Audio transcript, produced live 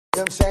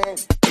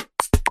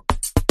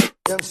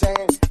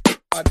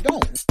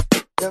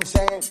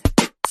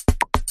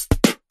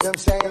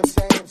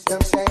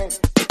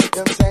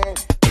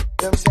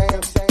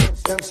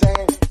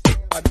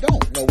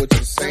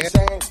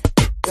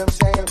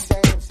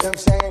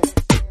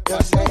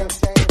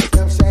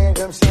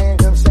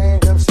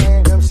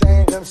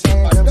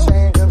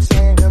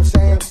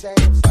saying?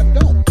 I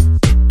don't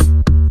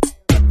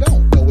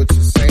know what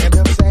you're saying.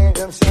 Them saying.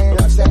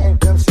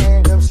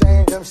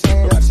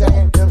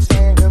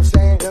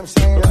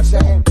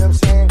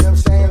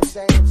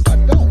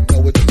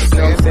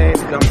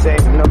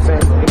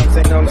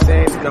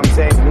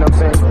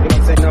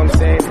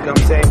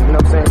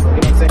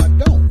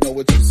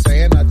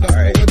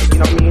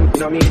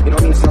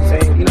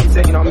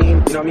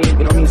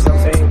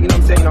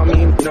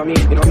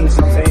 I don't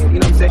know what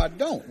you're saying. I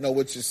don't know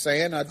what you're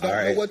saying. I don't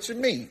know what you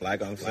mean.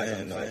 Like I'm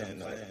saying.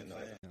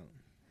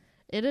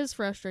 It is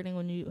frustrating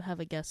when you have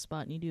a guest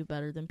spot and you do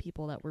better than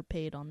people that were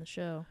paid on the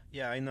show.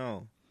 Yeah, I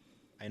know,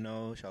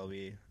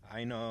 Shelby.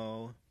 I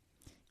know.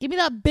 Give me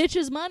that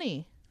bitch's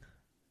money.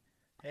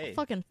 Hey. I'll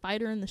fucking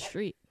fight her in the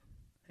street.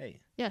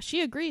 Hey. Yeah,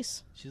 she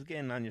agrees. She's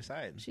getting on your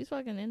side. She's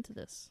fucking into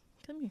this.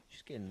 Come here.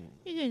 She's getting...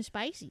 You're getting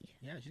spicy.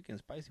 Yeah, she's getting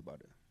spicy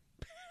about it.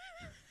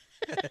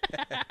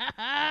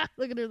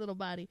 Look at her little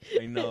body.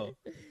 I know.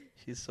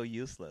 She's so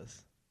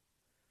useless.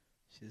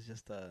 She's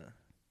just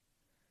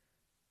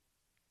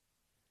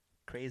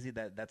crazy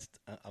that's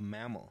a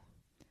mammal.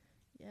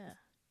 Yeah.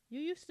 You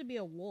used to be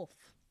a wolf.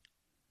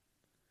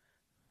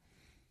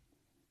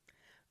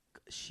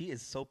 She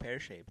is so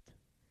pear-shaped.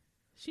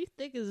 She's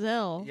thick as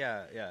hell.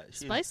 Yeah.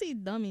 Spicy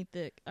dummy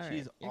thick. All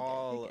she's right, you're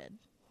all good, you're good.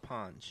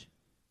 paunch.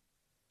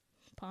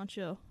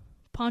 Poncho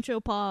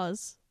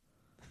paws.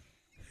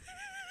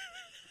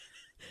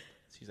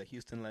 She's a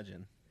Houston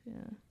legend.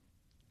 Yeah.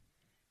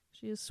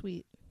 She is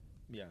sweet.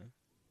 Yeah.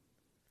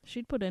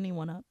 She'd put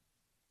anyone up.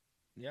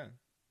 Yeah.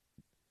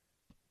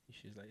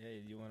 She's like,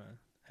 hey, you want a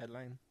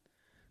headline?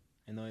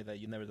 I know that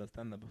you never done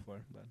stand-up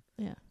before, but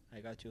yeah, I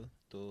got you.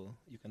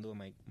 You can do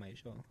my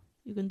show.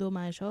 You can do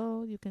my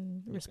show. You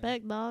can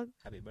respect, dog.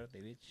 Happy birthday,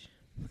 bitch.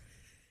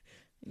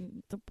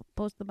 You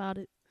post about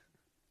it.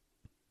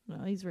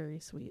 No, he's very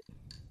sweet.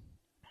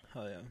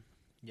 Oh, yeah.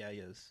 Yeah, he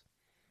is.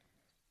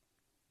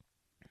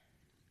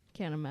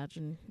 Can't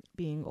imagine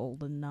being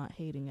old and not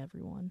hating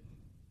everyone.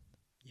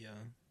 Yeah.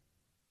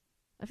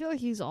 I feel like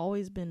he's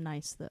always been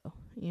nice, though,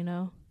 you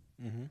know?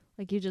 Mm-hmm.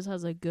 Like, he just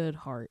has a good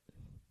heart.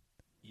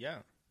 Yeah.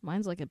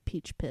 Mine's like a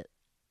peach pit.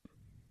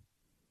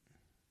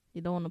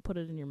 You don't want to put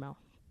it in your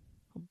mouth.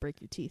 It'll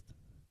break your teeth.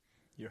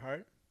 Your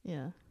heart?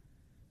 Yeah.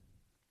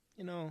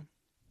 You know,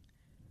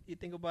 you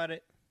think about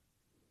it,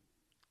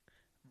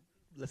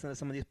 listen to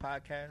some of these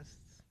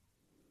podcasts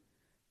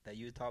that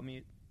you told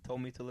me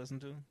to listen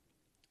to.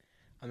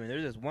 I mean,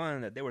 there's this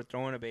one that they were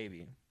throwing a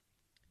baby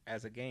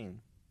as a game.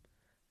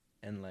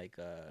 And, like,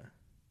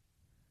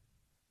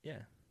 yeah.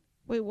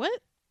 Wait, what?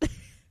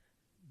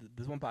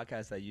 This one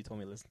podcast that you told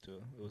me to listen to,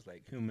 it was,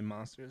 like, Human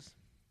Monsters.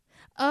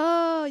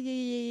 Oh,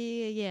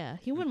 yeah.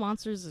 Human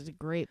Monsters is a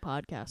great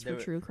podcast for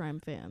true crime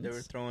fans. They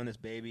were throwing this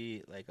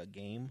baby, like, a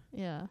game.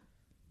 Yeah.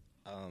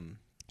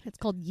 It's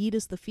called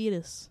Yeetus the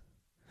Fetus.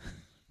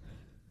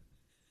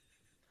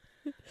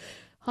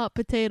 Hot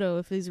potato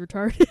if he's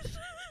retarded.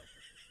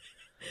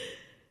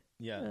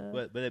 Yeah,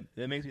 but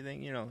it makes me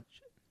think, you know,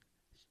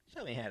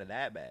 Shelby ain't had it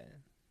that bad.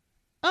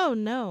 Oh,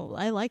 no.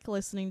 I like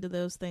listening to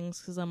those things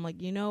because I'm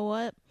like, you know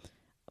what?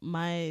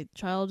 My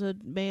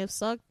childhood may have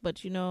sucked,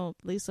 but, you know,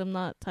 at least I'm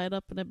not tied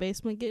up in a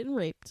basement getting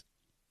raped.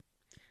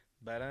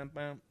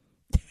 Ba-dum-bum.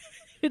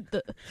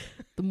 the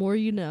more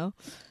you know.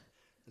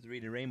 It's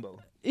reading Rainbow.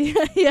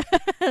 Yeah,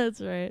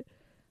 that's right.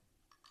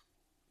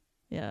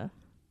 Yeah.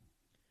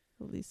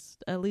 At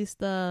least,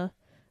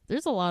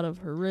 there's a lot of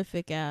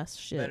horrific ass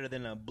shit. Better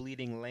than a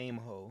bleeding lame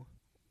hoe.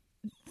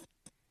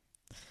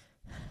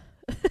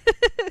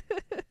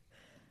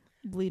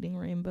 Bleeding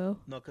rainbow.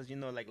 No, because you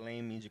know, like,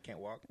 lame means you can't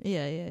walk.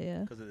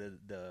 Yeah. Because of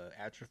the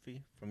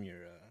atrophy from your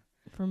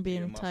from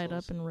being tied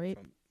up and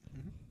raped.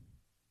 Mm-hmm.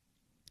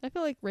 I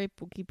feel like rape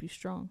will keep you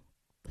strong.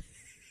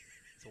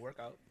 It's a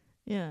workout.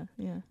 Yeah.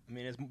 I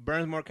mean, it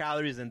burns more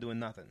calories than doing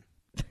nothing.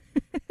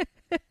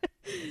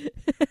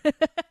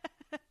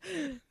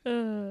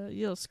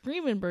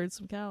 Screaming burns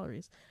some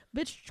calories.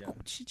 Bitch,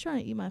 she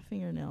trying to eat my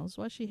fingernails.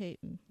 Why's she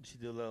hating? She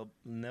do a little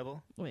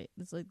nibble? Wait,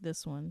 it's like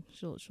this one.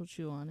 She'll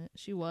chew on it.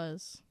 She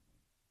was.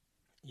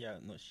 Yeah,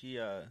 no, she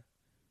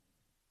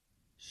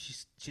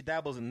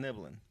dabbles in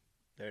nibbling.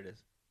 There it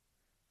is.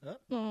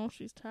 Oh,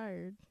 she's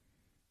tired.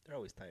 They're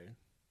always tired.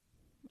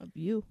 Of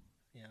you.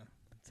 Yeah,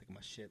 I'm sick of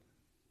my shit.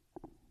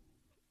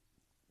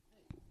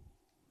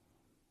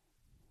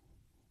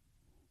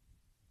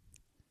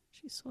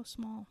 She's so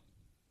small.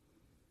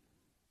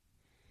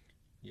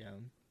 Yeah,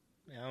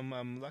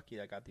 I'm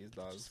lucky I got these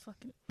dogs.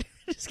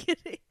 Just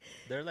kidding.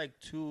 They're like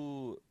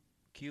too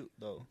cute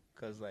though,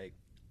 cause like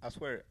I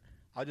swear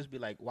I'll just be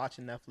like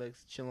watching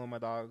Netflix, chilling with my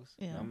dogs.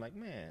 Yeah. And I'm like,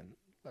 man,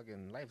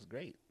 fucking life's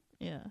great.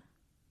 Yeah.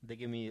 They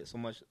give me so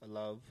much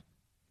love.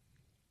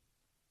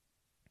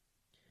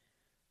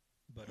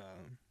 But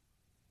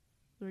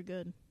They're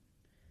good.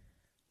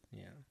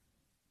 yeah,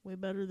 Way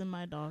better than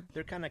my dog.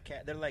 they're kind of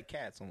cat. They're like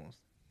cats almost.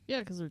 Yeah,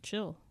 because they're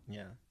chill.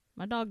 Yeah.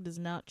 My dog does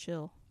not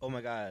chill. Oh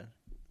my God,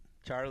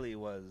 Charlie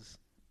was.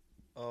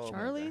 Oh my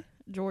Charlie? God.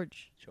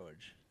 George.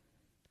 George.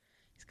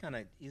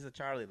 He's a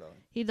Charlie though.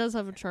 He does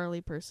have a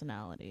Charlie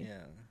personality.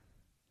 Yeah.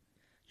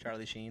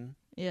 Charlie Sheen.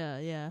 Yeah,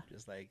 yeah.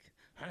 Just like.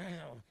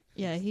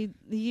 Yeah,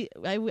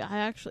 I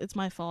actually, it's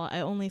my fault.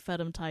 I only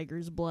fed him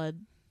tiger's blood.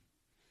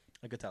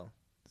 I could tell.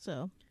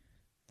 So.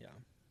 Yeah.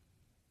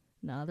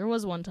 No, there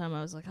was one time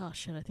I was like, oh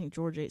shit, I think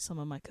George ate some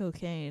of my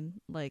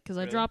cocaine. Like, because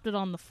I Really? dropped it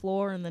on the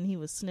floor and then he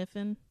was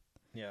sniffing.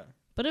 Yeah.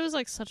 But it was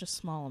like such a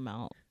small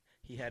amount.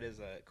 He had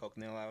his coke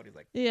nail out. He's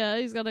like. Yeah,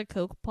 he's got a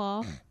coke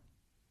paw.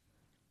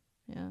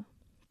 Yeah.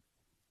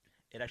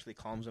 It actually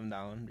calms him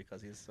down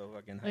because he's so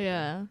fucking hyper.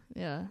 Yeah,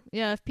 yeah.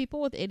 Yeah, if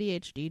people with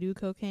ADHD do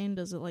cocaine,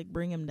 does it like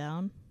bring him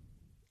down?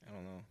 I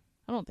don't know.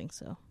 I don't think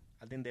so.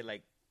 I think they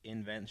like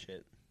invent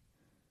shit.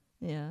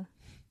 Yeah.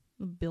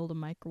 Build a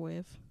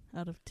microwave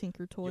out of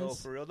Tinker Toys. Yo,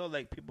 for real though,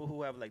 like people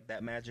who have like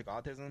that magic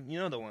autism, you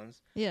know the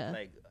ones. Yeah.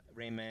 Like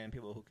Rain Man,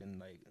 people who can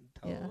like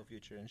tell Yeah. the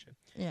future and shit.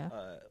 Yeah.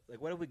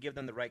 Like what if we give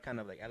them the right kind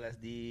of like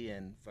LSD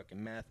and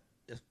fucking meth,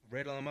 just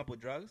riddle them up with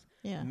drugs?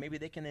 Yeah. Maybe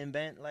they can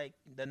invent like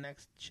the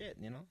next shit,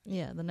 you know?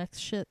 Yeah, the next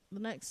shit. The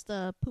next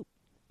poop.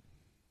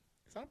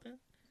 Something.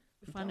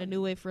 I'm Find a telling new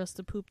you. way for us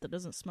to poop that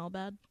doesn't smell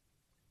bad.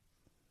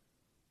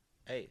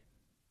 Hey.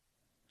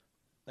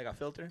 Like a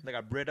filter? Like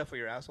a Brita for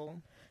your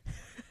asshole?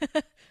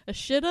 A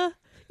shitta?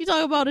 You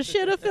talking about a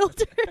shitta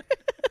filter?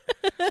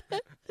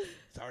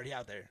 It's already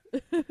out there.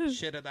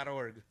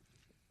 Shitta.org.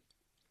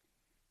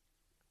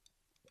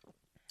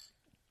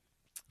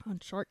 On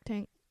Shark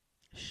Tank?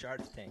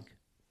 Shark Tank.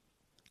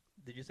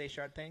 Did you say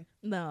Shark Tank?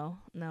 No,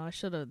 I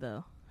should have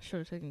though. I should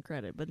have taken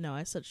credit, but no,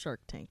 I said Shark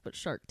Tank. But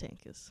Shark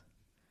Tank is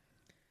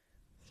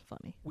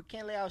funny. We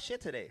can't lay out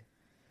shit today.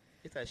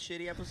 It's a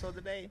shitty episode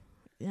today.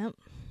 Yep.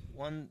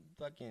 One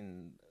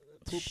fucking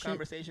poop Shit.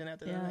 conversation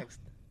after the Yeah. next.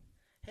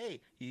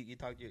 Hey, you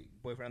talked to your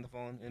boyfriend on the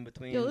phone in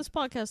between. Yo, this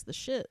podcast the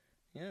shit.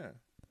 Yeah.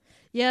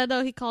 Yeah,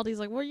 no, he called. He's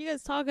like, "What are you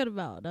guys talking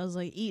about?" And I was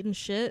like, "Eating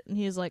shit." And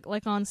he was like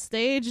on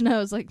stage, and I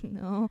was like,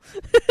 "No."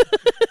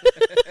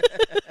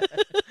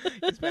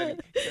 He's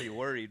probably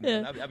worried,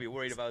 man. Yeah. I'd be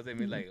worried about him.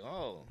 Be like,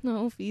 oh,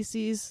 No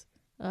feces.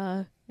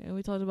 And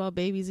we talked about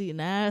babies eating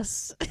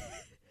ass.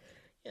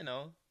 you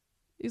know.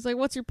 He's like,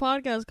 "What's your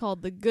podcast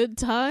called? The Good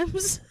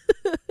Times?"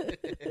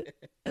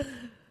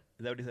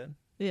 Is that what he said?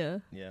 Yeah,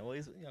 Yeah. Well,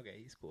 he's okay.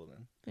 He's cool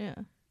then. yeah.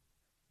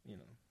 You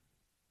know.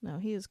 No,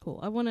 he is cool.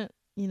 I want to,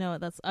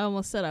 I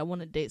almost said I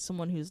want to date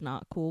someone who's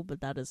not cool,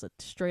 but that is a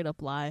straight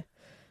up lie.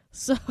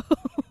 So,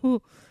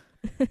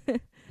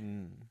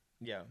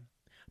 Yeah.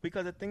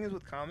 Because the thing is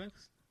with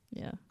comics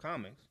yeah,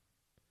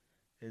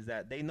 is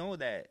that they know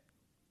that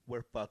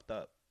we're fucked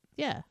up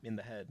yeah, in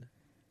the head,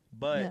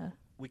 but yeah,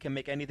 we can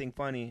make anything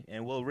funny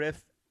and we'll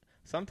riff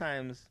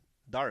sometimes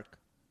dark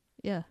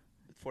yeah.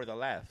 for the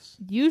laughs.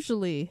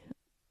 Usually,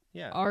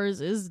 Yeah. ours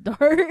is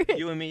dark.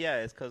 You and me, yeah.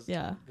 It's because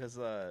Yeah.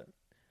 the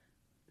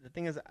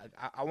thing is,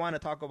 I want to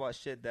talk about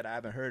shit that I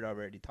haven't heard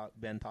already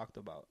been talked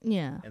about,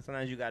 Yeah, and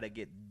sometimes you gotta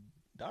get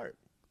dark.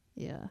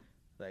 yeah,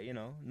 Like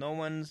no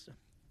one's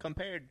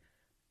compared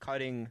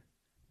cutting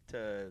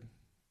to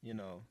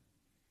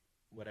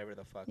whatever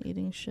the fuck.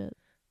 eating shit.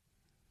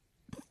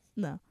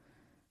 No,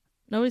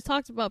 nobody's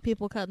talked about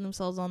people cutting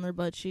themselves on their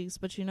butt cheeks,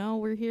 but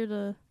we're here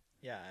to.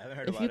 Yeah, I haven't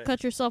heard If about you it.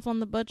 cut yourself on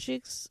the butt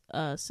cheeks,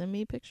 send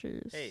me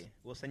pictures. Hey,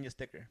 we'll send you a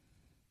sticker.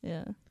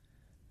 Yeah.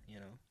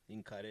 You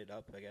can cut it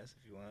up, I guess,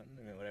 if you want.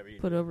 I mean, whatever you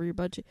Put do. over your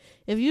butt cheek.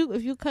 If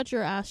you cut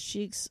your ass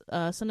cheeks,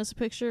 send us a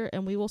picture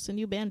and we will send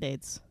you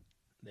Band-Aids.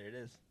 There it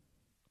is.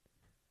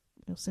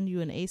 We'll send you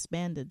an ass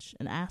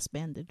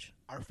bandage.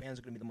 Our fans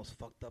are gonna be the most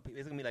fucked up people.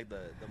 It's gonna be like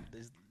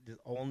this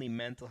only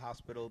mental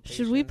hospital patients.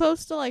 Should we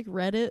post to like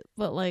Reddit,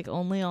 but like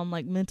only on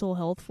like mental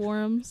health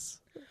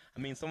forums, I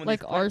mean, some of like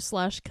these clips,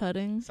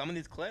 r/cutting, some of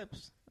these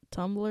clips,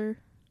 Tumblr?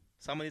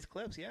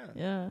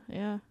 yeah.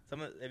 Yeah.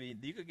 I mean,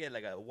 you could get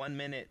like a 1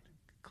 minute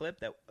clip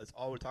that is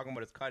all we're talking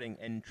about is cutting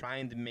and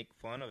trying to make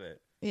fun of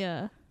it.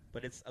 Yeah.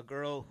 But it's a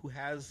girl who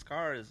has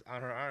scars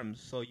on her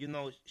arms, so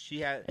she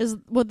had.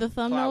 Would the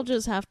thumbnail Clout.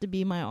 just have to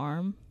be my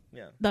arm?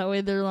 Yeah. That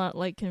way they're not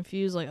like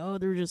confused, like, oh,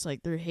 they're just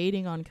like they're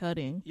hating on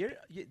cutting.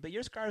 But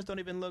your scars don't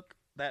even look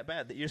that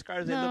bad. Your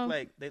scars they No. look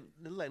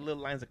like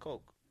little lines of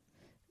coke.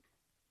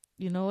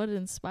 You know what? It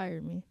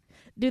inspired me.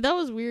 Dude, that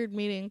was weird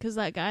meeting because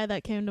that guy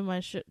that came to my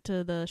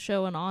to the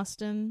show in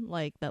Austin,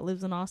 like that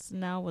lives in Austin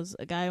now, was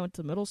a guy I went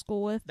to middle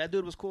school with. That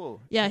dude was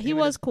cool. Yeah, he Him and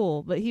was his-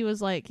 cool, but he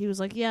was like,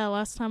 yeah,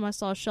 last time I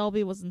saw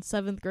Shelby was in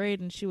 7th grade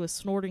and she was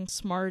snorting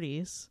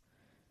Smarties.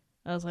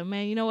 I was like,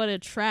 man, you know what?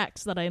 It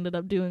tracks that I ended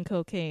up doing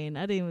cocaine.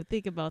 I didn't even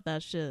think about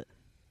that shit.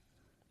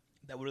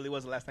 That really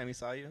was the last time he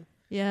saw you.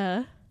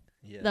 Yeah.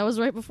 Yeah. That was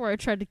right before I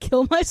tried to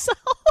kill myself.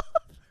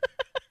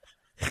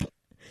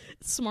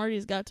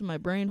 Smarties got to my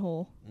brain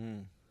hole.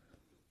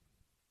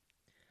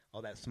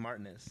 All that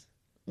smartness.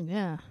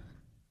 Yeah.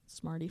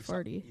 Smarty You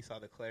farty. you saw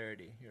the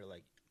clarity. You're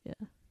like, Yeah.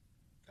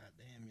 God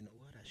damn, you know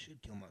what? I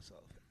should kill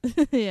myself.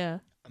 Yeah.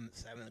 I'm in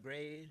 7th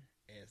grade.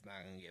 It's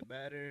not gonna get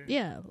better.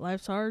 Yeah,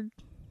 life's hard.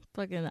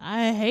 Fucking,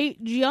 I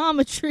hate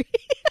geometry.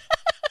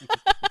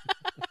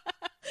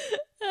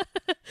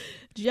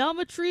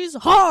 Geometry's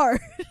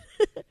hard.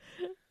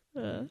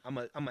 I'm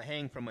a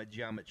hang from a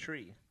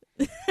geometry.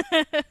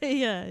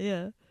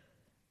 Yeah.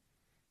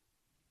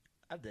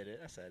 I did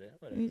it. I said it.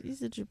 Whatever. You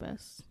did your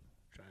best.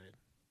 Tried.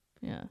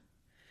 Yeah.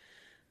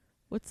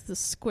 What's the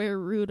square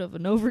root of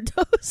an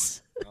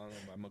overdose? I don't know.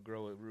 I'm gonna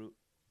grow a root,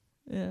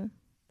 Yeah.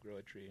 grow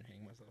a tree, and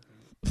hang myself in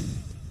it.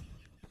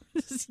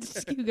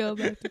 Just you go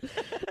back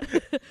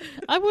to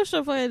I wish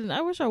I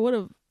would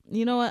have.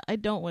 You know what? I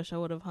don't wish I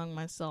would have hung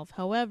myself.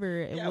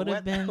 However, it would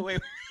have been.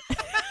 Wait.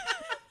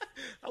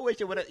 I wish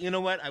it would have. You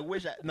know what? I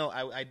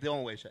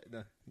don't wish.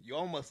 No, you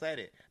almost said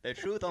it. The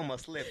truth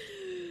almost slipped,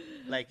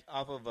 like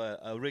off of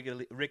a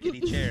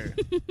rickety chair.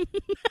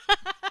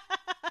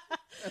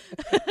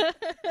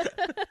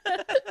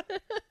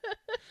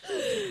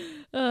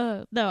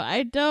 No,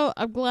 I don't.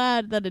 I'm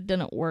glad that it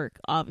didn't work.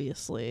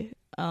 Obviously,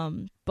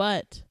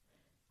 but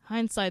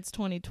hindsight's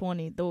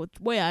 2020. The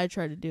way I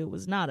tried to do it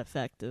was not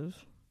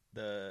effective.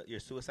 Your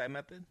suicide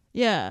method?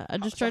 Yeah, I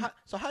just tried.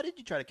 So how did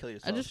you try to kill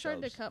yourself? I just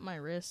tried to cut my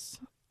wrists,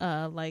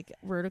 like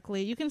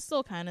vertically. You can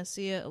still kind of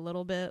see it a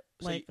little bit,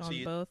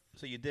 on both.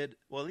 So you did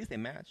well. At least they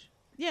match.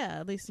 Yeah,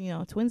 at least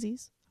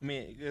twinsies. I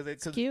mean,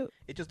 it's cute.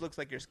 It just looks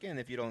like your skin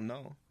if you don't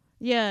know.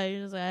 Yeah,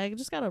 you're just like, I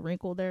just got a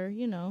wrinkle there,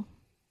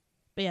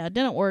 But yeah, it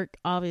didn't work.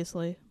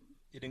 Obviously.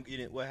 You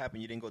didn't. What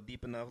happened? You didn't go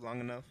deep enough,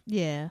 long enough.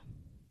 Yeah.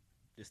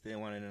 Just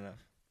didn't want it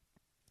enough.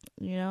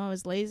 I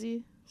was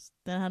lazy.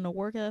 Then I had no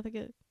work ethic.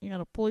 You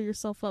gotta pull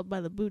yourself up by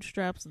the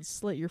bootstraps and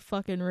slit your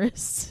fucking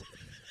wrists.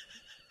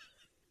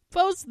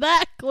 Post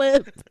that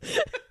clip.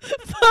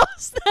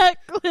 Post that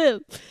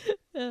clip.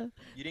 Yeah.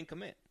 You didn't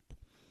commit.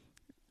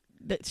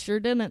 That sure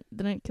didn't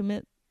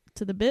commit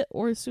to the bit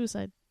or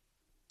suicide.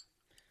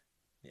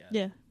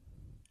 Yeah.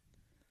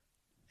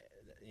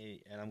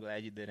 And I'm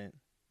glad you didn't,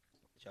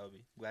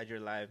 Shelby. Glad you're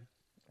alive.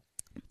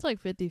 It's like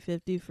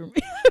 50-50 for me.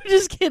 I'm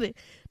just kidding.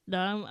 No,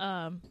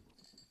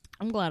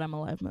 I'm glad I'm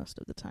alive most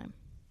of the time.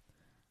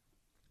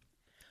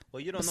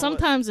 Well, you don't know.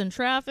 Sometimes in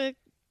traffic,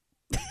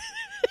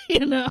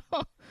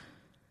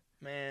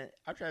 Man,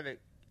 our traffic.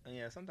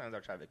 Yeah, sometimes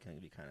our traffic can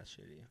be kind of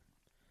shitty.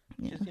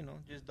 Yeah.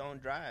 Just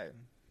don't drive.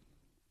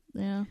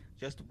 Yeah.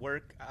 Just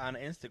work on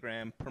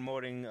Instagram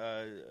promoting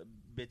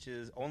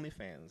bitches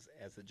OnlyFans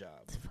as a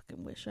job. I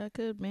fucking wish I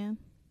could, man.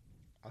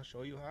 I'll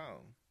show you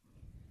how.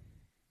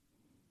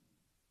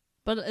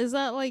 But is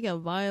that like a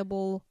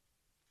viable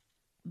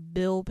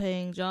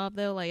bill-paying job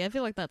though? Like, I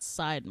feel like that's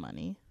side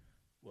money.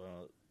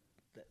 Well,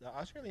 the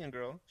Australian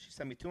girl, she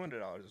sent me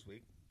 $200 this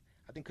week.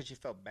 I think because she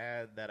felt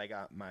bad that I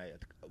got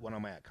one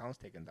of my accounts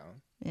taken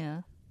down.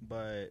 Yeah.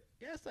 But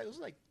yeah, it was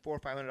like $400 or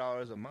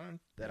 $500 a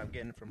month that I'm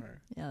getting from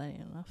her. Yeah, that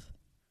ain't enough.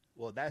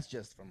 Well, that's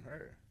just from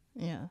her.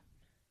 Yeah.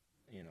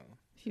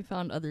 If you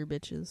found other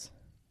bitches.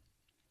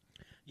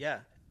 Yeah,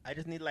 I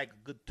just need like a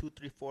good 2,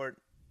 3, 4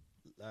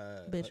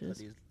 bitches. Of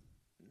these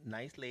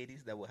nice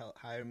ladies that will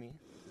hire me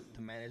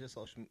to manage the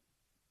social.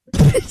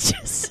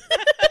 Bitches.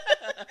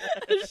 I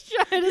was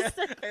trying to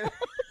say.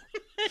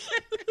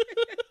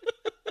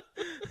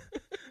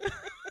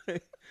 I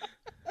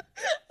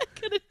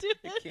couldn't do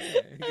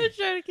it. I was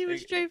trying to keep a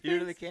straight face. You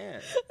really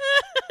can.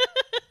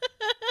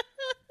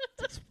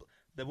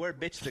 The word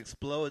bitch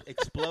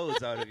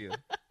explodes out of you.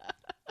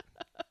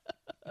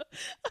 I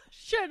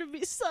was trying to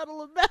be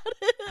subtle about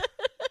it.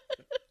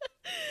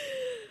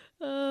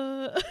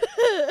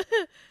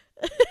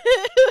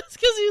 It was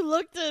because you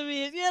looked at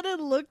me. If you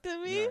hadn't looked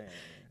at me,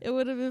 it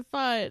would have been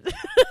fine.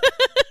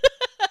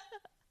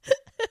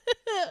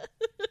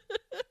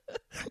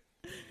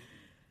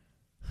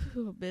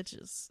 Ooh,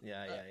 bitches.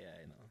 Yeah, I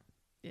know.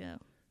 Yeah.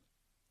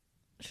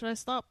 Should I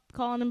stop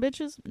calling them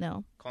bitches?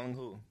 No. Calling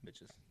who?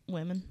 Bitches.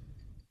 Women.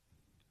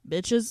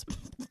 Bitches.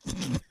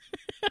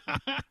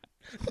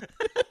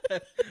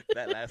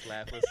 That last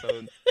laugh was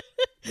so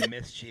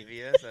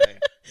mischievous.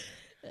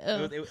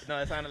 It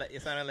sounded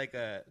like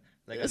a.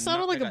 It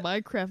sounded like a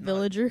Minecraft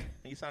villager.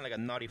 You sound like a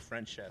naughty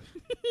French chef.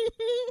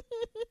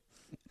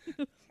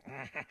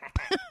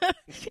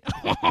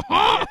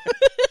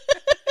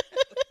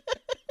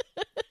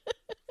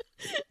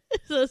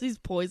 So he's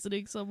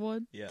poisoning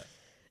someone. Yeah.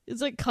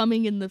 It's like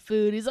coming in the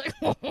food. He's like,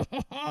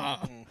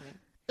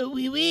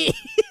 oui, oui.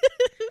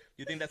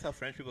 You think that's how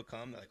French people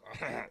come? They're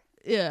like,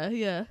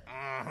 yeah.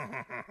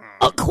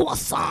 A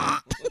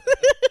croissant.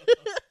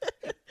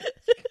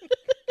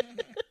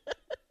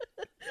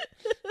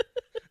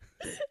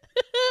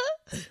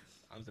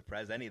 I'm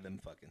surprised any of them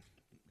fucking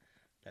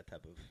that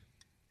type of.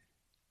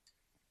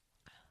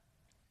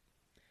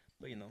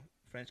 But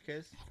French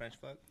kiss, French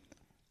fuck.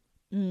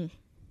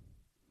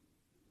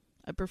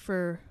 I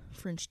prefer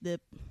French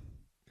dip,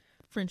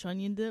 French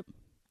onion dip.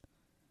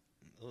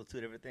 Those are two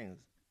different things.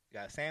 You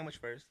got a sandwich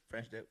first,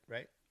 French dip,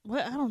 right?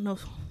 What? I don't know.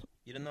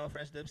 You don't know a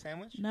French dip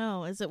sandwich?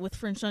 No. Is it with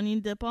French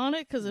onion dip on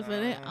it? Because if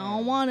it ain't, I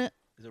don't want it.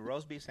 It's a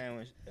roast beef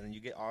sandwich, and then you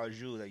get au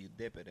jus that you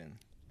dip it in.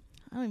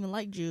 I don't even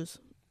like Jews.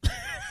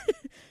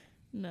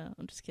 No,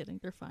 I'm just kidding.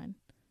 They're fine.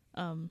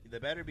 They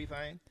better be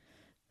fine.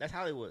 That's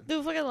Hollywood.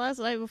 Dude, fucking last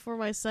night before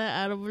my set,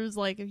 Adam was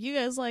like, if you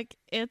guys like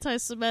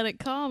anti-Semitic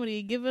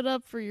comedy, give it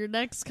up for your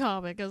next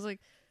comic. I was like,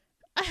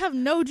 I have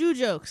no Jew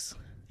jokes.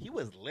 He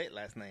was lit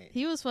last night.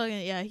 He was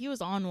fucking, yeah, he was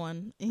on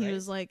one. And he Right?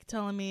 was like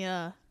telling me,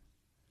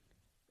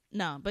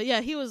 no, but yeah,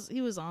 he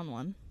was on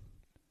one.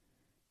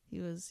 He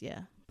was,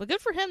 yeah. But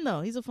good for him,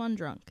 though. He's a fun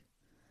drunk.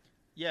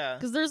 Yeah.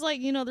 Because there's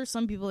like, you know, there's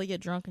some people that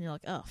get drunk and you're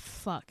like, oh,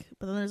 fuck.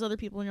 But then there's other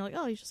people and you're like,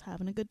 oh, he's just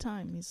having a good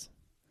time.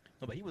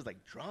 No, but he was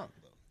like drunk,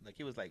 though. Like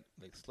he was like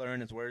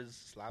slurring his words,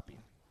 sloppy.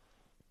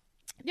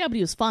 Yeah, but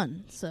he was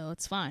fun, so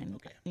it's fine.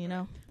 Okay. You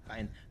know?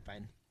 Fine.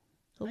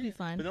 He'll be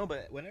fine. But no,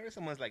 but whenever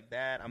someone's like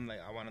that, I'm like,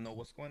 I want to know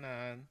what's going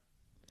on.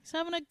 He's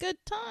having a good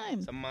time.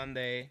 It's a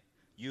Monday.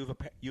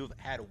 You've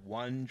had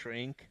one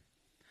drink.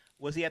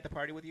 Was he at the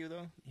party with you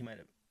though? He might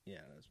have. Yeah,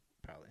 that's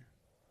probably.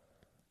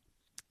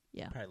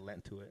 Yeah. Probably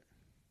lent to it.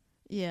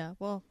 Yeah,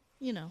 well,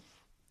 you know.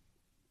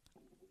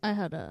 I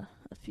had a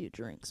few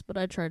drinks, but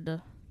I tried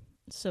to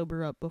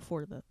sober up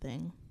before the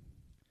thing.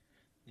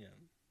 Yeah.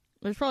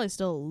 There's probably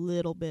still a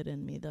little bit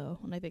in me though,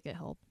 and I think it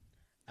helped.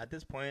 At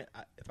this point,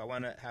 if I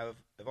want to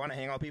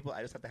hang out with people,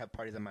 I just have to have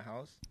parties at my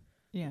house.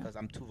 Yeah. Because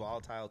I'm too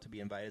volatile to be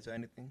invited to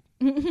anything.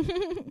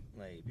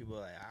 Like people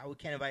are like, we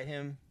can't invite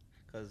him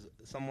because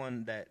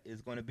someone that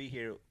is going to be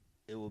here,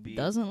 it will be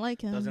doesn't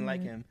like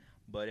him.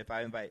 But if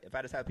I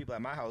just have people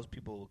at my house,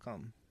 people will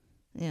come.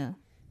 Yeah.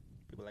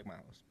 People like my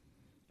house.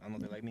 I don't know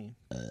if they like me.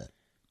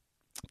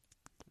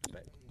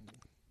 Respect.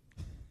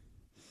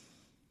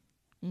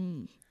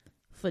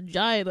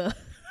 Vagina.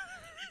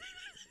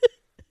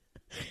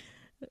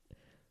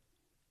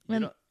 You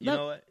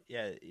know what?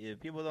 Yeah,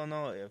 people don't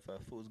know if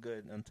food's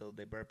good until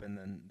they burp, and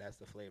then that's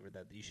the flavor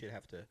that you should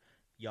have to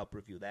Yelp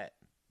review that.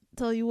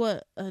 Tell you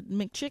what, a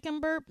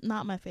McChicken burp,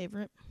 not my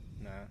favorite.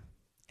 Nah.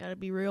 Gotta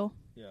be real.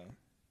 Yeah.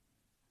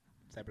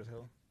 Cypress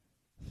Hill.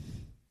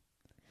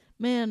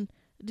 Man,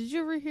 did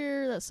you ever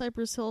hear that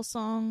Cypress Hill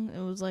song?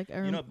 It was like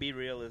Be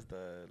Real is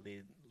the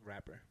lead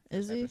rapper.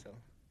 Is he? Hill.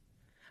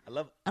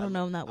 I don't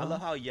know him that well. I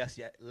love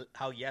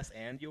how yes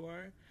and you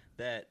are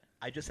that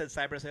I just said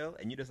Cypress Hill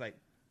and you just like,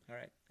 all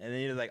right, and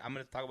then you're like, I'm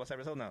gonna talk about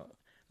Cypress Hill now,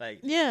 like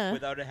yeah,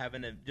 without it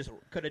having to just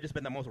could have just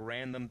been the most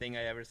random thing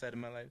I ever said in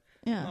my life.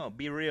 Yeah. No,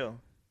 Be Real.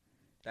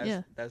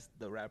 That's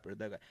the rapper.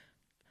 The guy.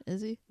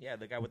 Is he? Yeah,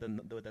 the guy with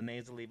the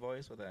nasally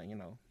voice with a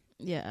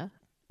Yeah.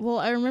 Well,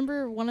 I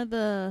remember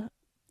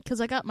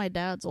because I got my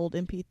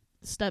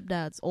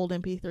stepdad's old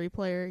MP3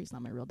 player. He's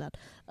not my real dad.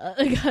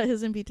 I got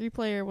his MP3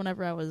 player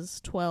whenever I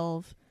was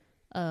 12,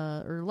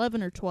 or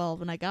 11 or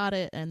 12, and I got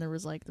it, and there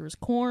was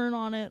Korn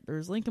on it, there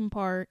was Linkin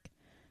Park,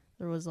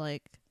 there was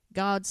like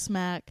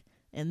Godsmack,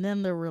 and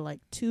then there were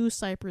like 2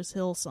 Cypress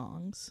Hill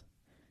songs,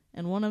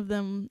 and one of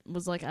them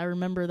was like, I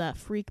Remember That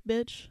Freak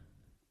Bitch.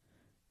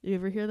 Did you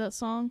ever hear that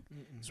song?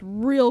 Mm-mm. It's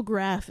real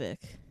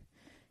graphic.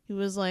 He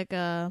was like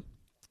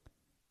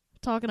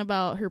talking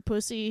about her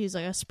pussy. He's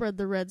like, I spread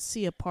the Red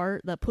Sea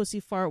apart. That pussy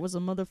fart was a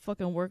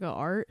motherfucking work of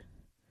art.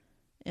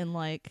 And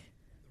like,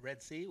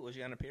 Red Sea? Was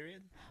she on a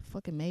period?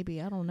 Fucking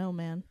maybe. I don't know,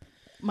 man.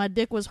 My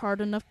dick was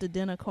hard enough to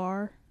dent a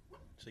car.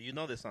 So you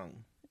know this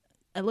song?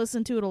 I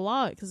listened to it a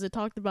lot because it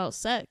talked about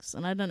sex,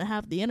 and I didn't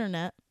have the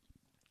internet.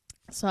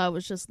 So I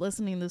was just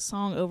listening to this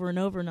song over and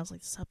over, and I was like,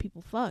 this is how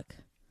people fuck.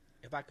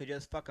 If I could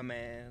just fuck a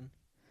man.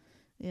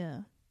 Yeah.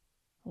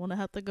 I want to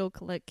have to go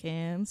collect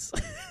cans.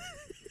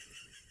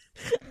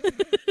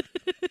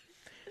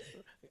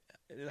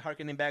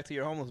 Harkening back to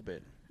your homeless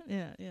bit.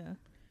 Yeah.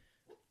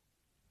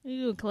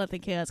 You doing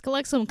collecting cans?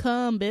 Collect some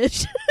cum,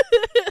 bitch.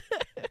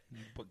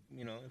 But,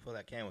 if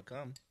that can would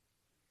come.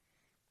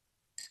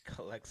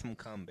 Collect some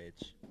cum,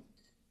 bitch.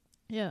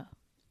 Yeah.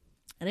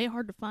 It ain't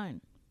hard to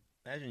find.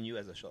 Imagine you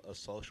as a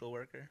social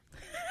worker.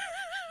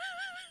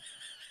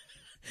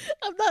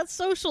 I'm not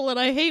social and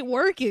I hate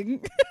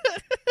working.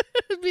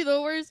 It'd be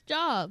the worst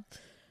job.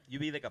 You'd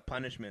be like a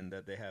punishment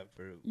that they have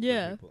for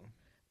people.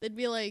 They'd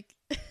be like,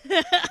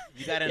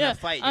 you got in a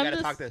fight. You got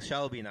to talk to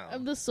Shelby now.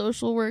 I'm the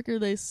social worker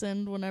they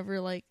send whenever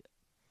like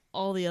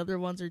all the other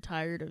ones are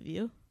tired of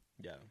you.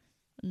 Yeah.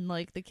 And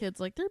like the kid's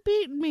like, they're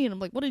beating me. And I'm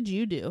like, what did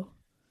you do?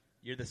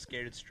 You're the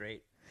scared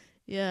straight.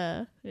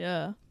 Yeah.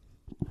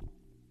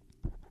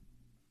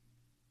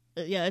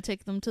 I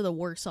take them to the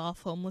worse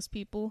off homeless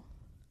people.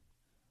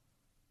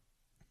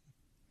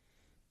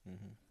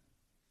 Mm-hmm.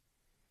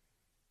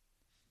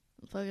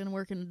 I'm fucking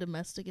working a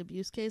domestic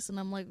abuse case, and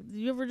I'm like, do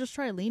you ever just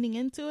try leaning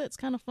into it? It's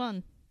kind of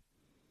fun.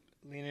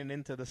 Leaning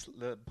into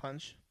the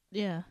punch?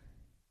 Yeah.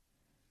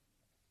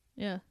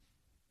 You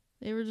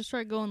ever just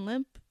try going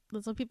limp?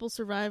 That's how people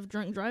survive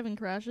drunk driving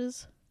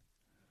crashes.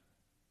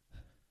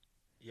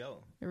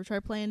 Yo. You ever try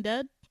playing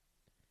dead?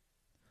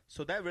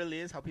 So that really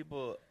is how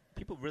people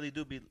really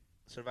do be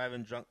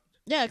surviving drunk.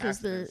 Yeah, because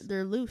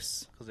they're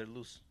loose. Because they're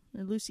loose.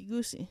 They're loosey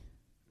goosey.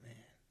 Man.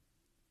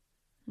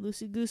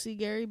 Loosey goosey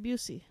Gary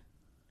Busey.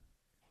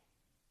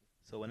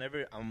 So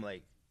whenever I'm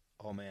like,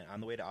 oh man,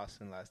 on the way to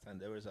Austin last time,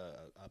 there was a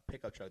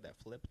pickup truck that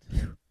flipped.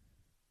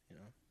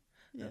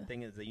 Yeah. The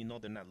thing is that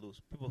they're not loose.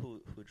 People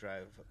who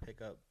drive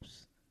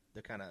pickups,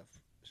 they're kind of,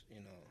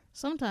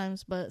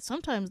 Sometimes, but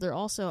sometimes they're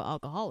also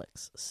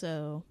alcoholics.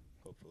 So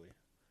hopefully.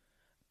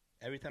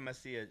 Every time I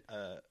see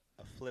a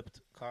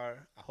flipped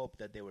car, I hope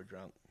that they were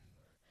drunk.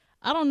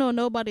 I don't know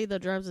nobody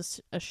that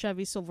drives a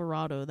Chevy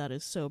Silverado that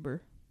is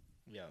sober.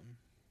 Yeah.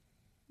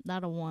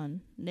 Not a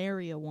one.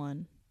 Nary a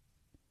one.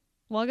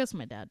 Well, I guess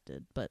my dad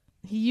did, but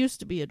he used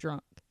to be a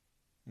drunk.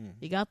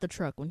 He got the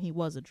truck when he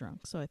was a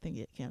drunk, so I think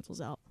it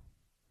cancels out.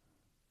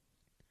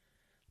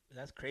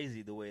 That's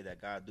crazy the way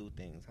that God do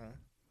things,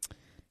 huh?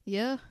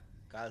 Yeah.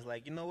 God's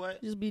like, you know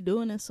what? Just be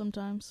doing it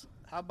sometimes.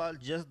 How about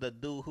just the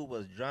dude who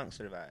was drunk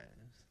survives?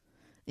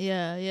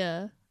 Yeah,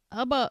 yeah.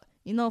 How about,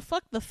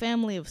 fuck the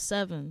family of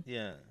 7.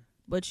 Yeah.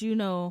 But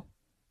Harold's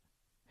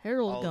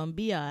gonna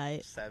be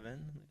alright.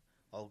 7?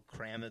 All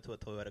crammed into a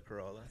Toyota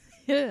Corolla.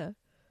 Yeah.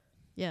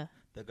 Yeah.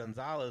 The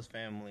Gonzalez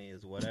family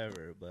is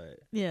whatever, but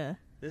Yeah.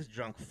 this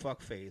drunk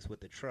fuckface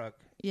with the truck.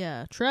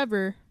 Yeah.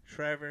 Trevor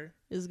Trevor.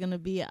 is gonna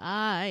be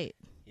alright.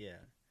 Yeah.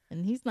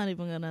 And he's not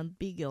even gonna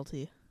be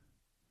guilty.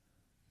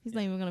 He's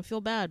not even gonna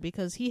feel bad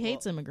because he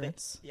hates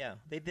immigrants.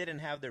 They didn't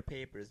have their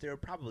papers. They were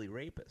probably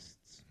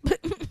rapists.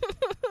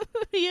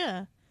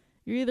 Yeah.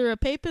 You're either a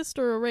papist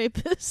or a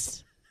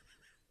rapist.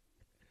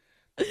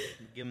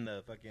 Give him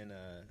the fucking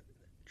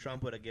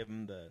Trump would have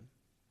given him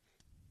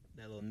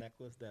that little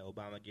necklace that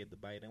Obama gave to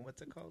Biden.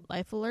 What's it called?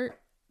 Life alert.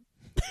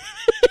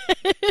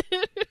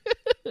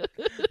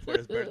 For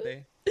his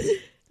birthday.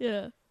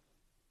 Yeah.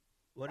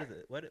 What is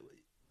it? What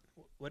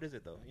is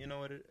it though? You know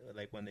what it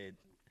like when they,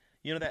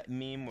 that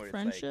meme where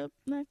Friendship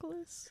it's like,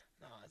 necklace.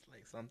 no, it's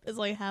like something. It's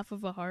like half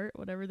of a heart.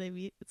 Whatever they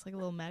meet, it's like a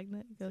little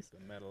magnet. It goes It's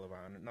like the Medal of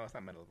Honor. No, it's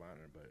not Medal of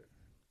Honor, but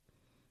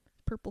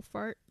purple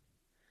fart.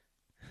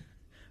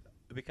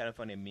 it'd be kind of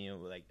funny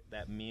meme like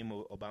that meme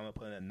of Obama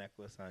putting a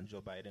necklace on Joe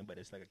Biden, but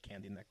it's like a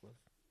candy necklace.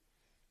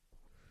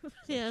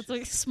 Yeah, it's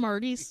like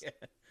Smarties. Yeah.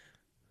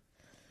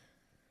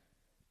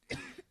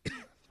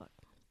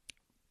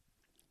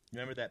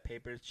 Remember that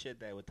paper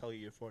shit that would tell you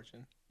your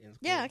fortune in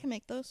school? Yeah, I can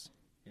make those.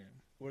 Yeah.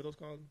 What are those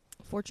called?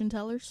 Fortune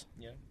tellers.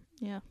 Yeah.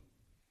 Yeah.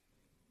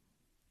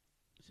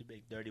 Should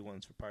make dirty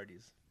ones for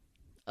parties.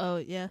 Oh,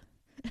 yeah.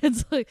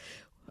 It's like,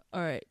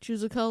 all right,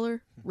 choose a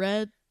color.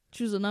 Red.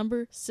 Choose a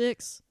number.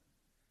 6.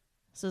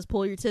 It says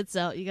pull your tits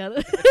out. You got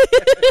it.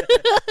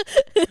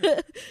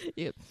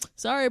 Yeah.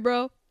 Sorry,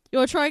 bro. You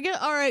want to try again?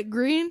 All right,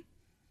 green.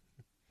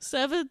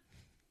 7.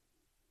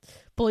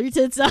 Pull your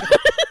tits out.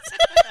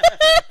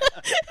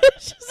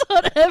 She's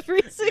on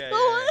every single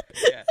one.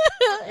 Yeah.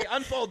 Hey,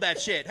 unfold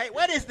that shit. Hey,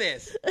 what is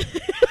this?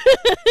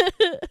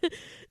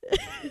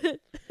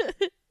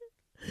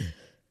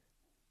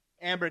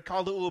 Amber,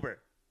 call the Uber.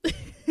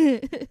 Well,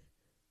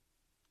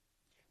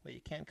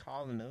 you can't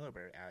call an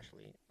Uber,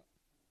 Ashley.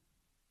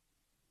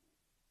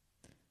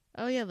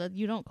 Oh, yeah,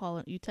 you don't call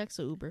it. You text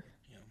a Uber.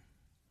 Yeah.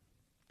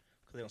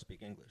 Because they don't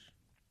speak English.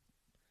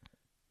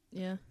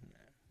 Yeah. Nah.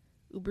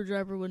 Uber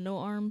driver with no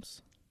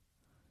arms.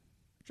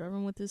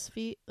 Driving with his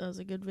feet. That was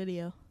a good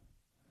video.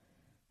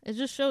 It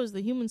just shows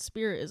the human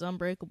spirit is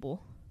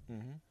unbreakable.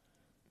 Mm-hmm.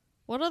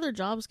 What other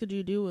jobs could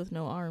you do with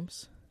no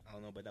arms? I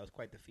don't know, but that was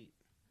quite the feat.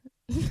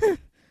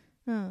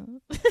 Oh.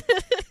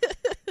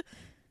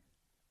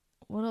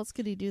 What else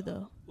could he do,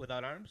 though?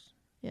 Without arms?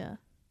 Yeah.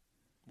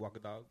 Walk a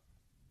dog.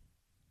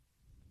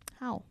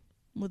 How?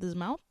 With his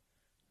mouth?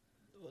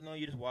 No,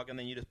 you just walk and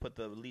then you just put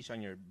the leash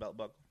on your belt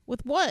buckle.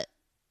 With what?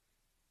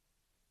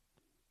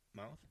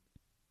 Mouth?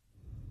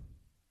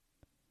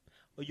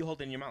 Well, you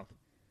hold it in your mouth.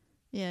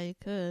 Yeah, you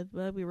could, but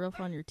that'd be rough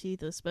on your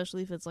teeth,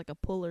 especially if it's like a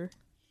puller.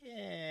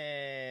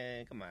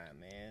 Yeah, come on,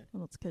 man.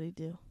 What else could he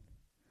do?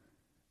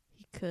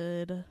 He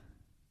could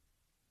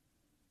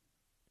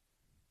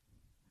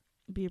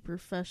be a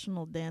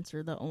professional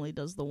dancer that only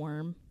does the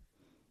worm.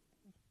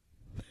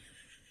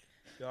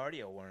 You're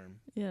already a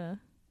worm. Yeah.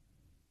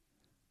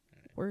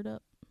 Word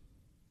up.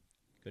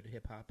 Good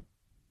hip hop.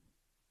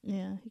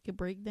 Yeah, he could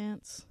break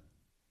dance.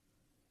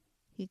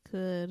 He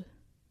could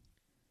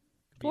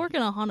work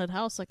in a haunted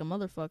house like a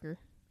motherfucker.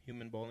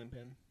 Human bowling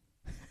pin.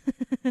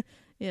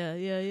 Yeah.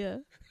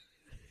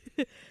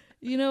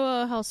 You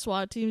know how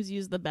SWAT teams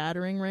use the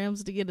battering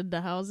rams to get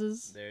into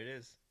houses? There it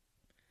is.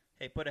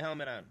 Hey, put a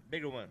helmet on.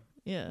 Bigger one.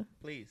 Yeah.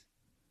 Please.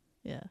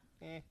 Yeah.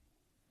 Eh.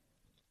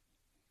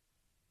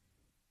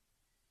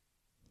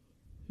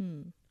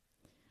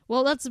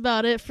 Well, that's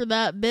about it for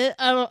that bit.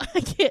 I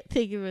can't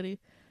think of any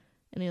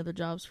other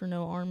jobs for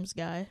no arms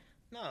guy.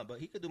 No, but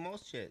he could do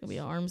most shit. Could be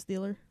an arms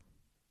dealer.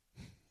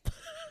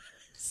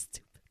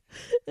 Stupid.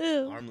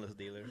 Ew. Armless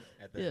dealer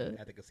at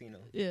the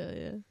casino.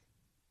 Yeah.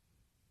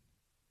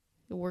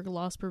 He'll work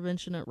loss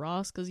prevention at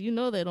Ross because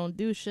they don't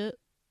do shit.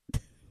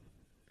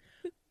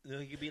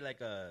 He could be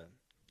like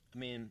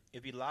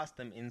if you lost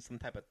them in some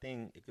type of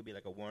thing, it could be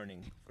like a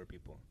warning for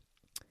people.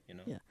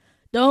 Yeah.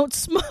 Don't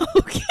smoke.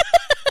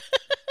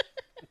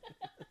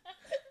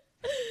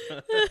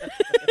 I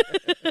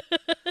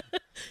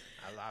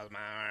lost my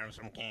arms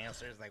from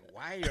cancer. It's like,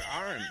 why your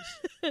arms?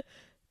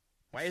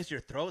 Why is your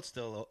throat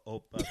still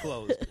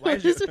closed? Why Why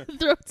is your is your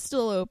throat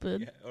still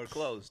open? yeah, or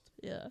closed?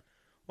 Yeah.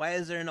 Why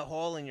is there a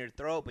hole in your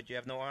throat but you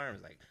have no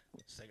arms? Like,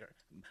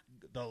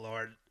 the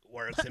Lord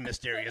works in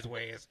mysterious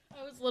ways.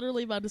 I was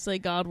literally about to say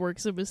God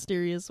works in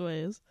mysterious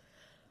ways.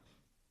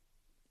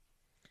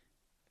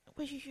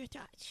 What is your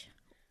thoughts?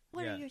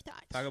 What Yeah. are your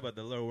thoughts? Talk about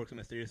the Lord works in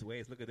mysterious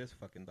ways. Look at this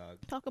fucking dog.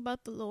 Talk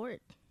about the Lord.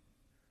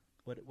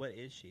 What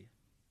is she?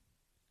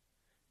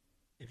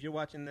 If you're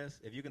watching this,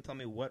 if you can tell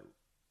me what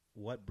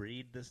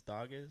breed this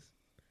dog is.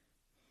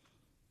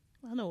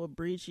 I know what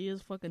breed she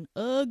is. Fucking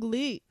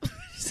ugly.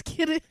 Just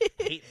kidding.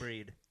 Hate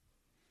breed.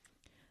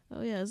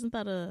 Oh yeah, isn't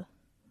that a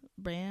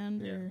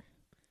brand Yeah. or?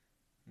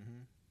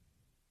 Mm-hmm.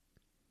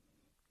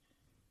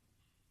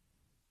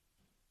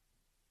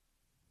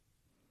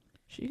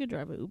 She could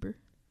drive an Uber.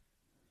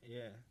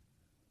 Yeah.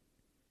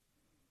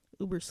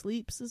 Uber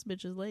sleeps. This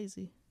bitch is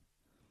lazy.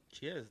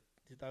 She is.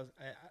 2000.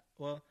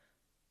 Well.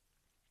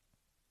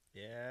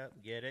 Yeah.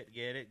 Get it.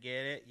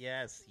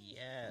 Yes.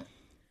 Yeah.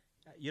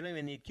 You don't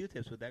even need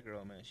Q-tips with that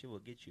girl, man. She will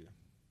get you.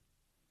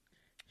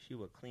 She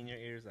will clean your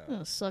ears out. I'm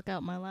gonna suck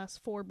out my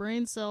last 4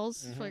 brain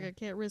cells. Mhm. Like I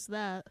can't risk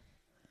that.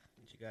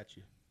 She got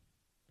you.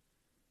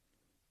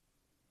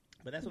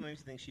 But that's what makes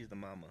me think she's the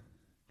mama.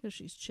 Cause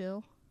she's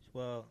chill.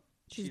 Well,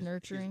 She's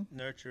nurturing. She's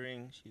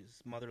nurturing.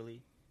 She's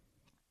motherly.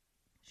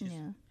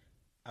 Yeah.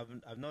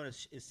 I've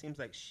noticed. It seems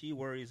like she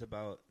worries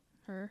about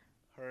Her.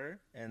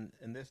 and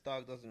this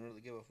dog doesn't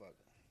really give a fuck.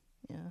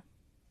 Yeah.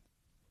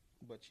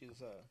 But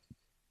she's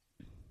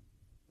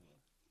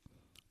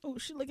Oh,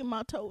 she licking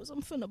my toes.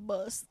 I'm finna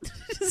bust.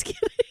 Just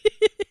kidding.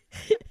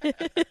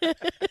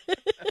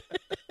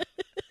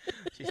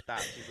 she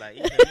stopped. She's like,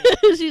 "You hear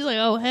me?" She's like,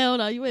 oh hell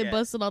no, you ain't Yeah.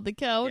 busting on the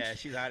couch. Yeah,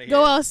 she's out of here.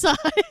 Go outside.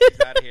 She's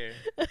out of here.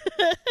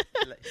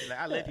 She's like,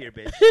 I live here,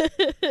 bitch.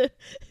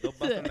 Go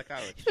bust on the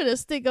couch. You finna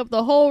stink up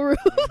the whole room.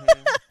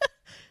 Mm-hmm.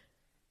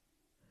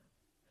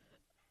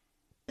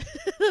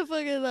 The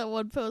fucking that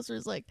one poster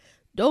is like,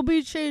 don't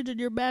be changing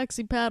your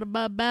maxi pad in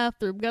my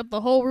bathroom. Got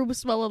the whole room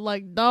smelling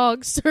like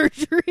dog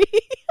surgery.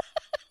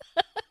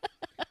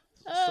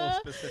 So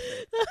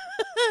specific.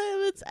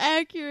 That's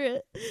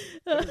accurate.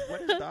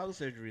 What does dog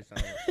surgery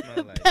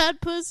smell like?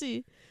 Bad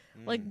pussy.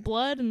 Like Mm.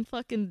 blood and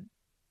fucking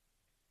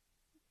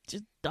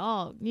just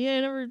dog. You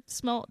ain't never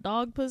smelled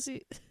dog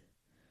pussy?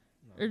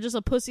 No. Or just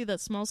a pussy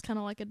that smells kind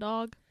of like a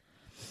dog?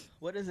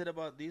 What is it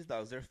about these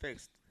dogs? They're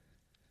fixed.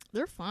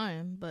 They're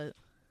fine, but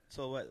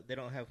So what? They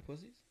don't have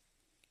pussies?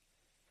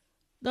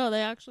 no,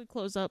 they actually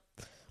close up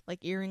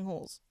like earring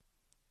holes.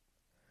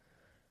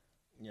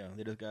 Yeah,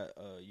 they just got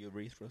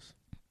urethras.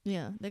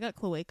 Yeah, they got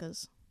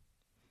cloacas.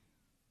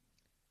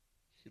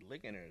 She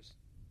licking hers.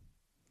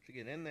 She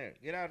get in there.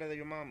 Get out of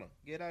your mama.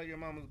 Get out of your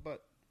mama's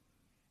butt.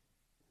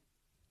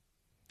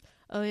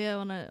 Oh yeah,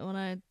 when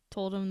I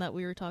told him that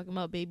we were talking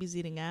about babies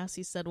eating ass,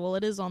 he said, "Well,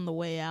 it is on the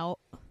way out."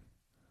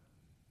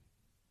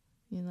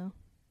 You know,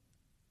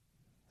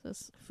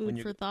 that's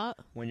food for thought.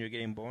 When you're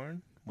getting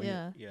born?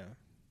 Yeah.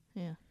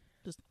 Yeah.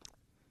 Just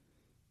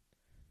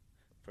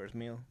First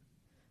meal?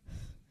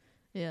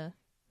 yeah.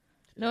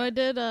 No, I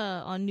did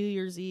on New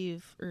Year's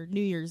Eve or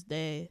New Year's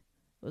Day.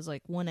 It was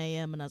like 1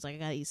 a.m. and I was like, I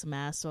gotta eat some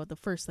ass. So the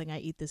first thing I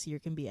eat this year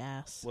can be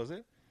ass. Was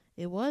it?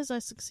 It was. I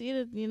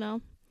succeeded. You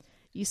know,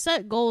 you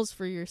set goals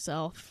for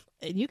yourself,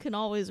 and you can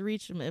always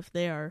reach them if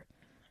they are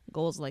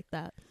goals like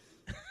that.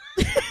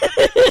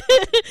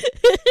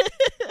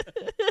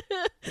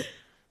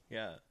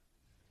 Yeah.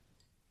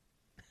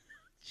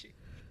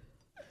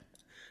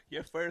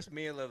 Your first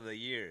meal of the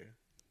year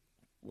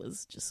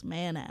was just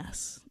man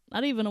ass.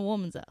 Not even a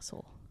woman's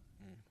asshole.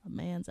 A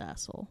man's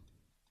asshole.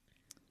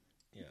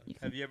 Yeah.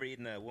 Have you ever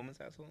eaten a woman's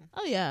asshole?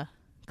 Oh yeah,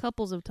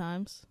 couples of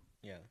times.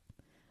 Yeah.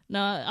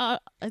 No,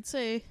 I'd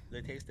say Do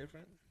they taste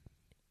different?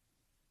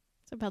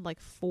 I've had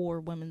like 4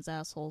 women's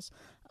assholes.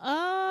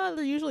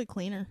 They're usually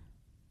cleaner.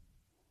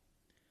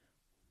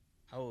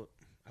 I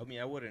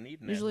wouldn't eat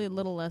that. Usually a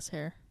little less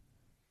hair.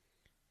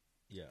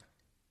 Yeah.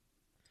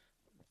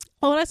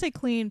 Oh, when I say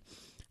clean,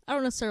 I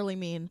don't necessarily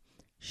mean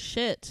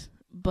shit,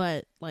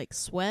 but like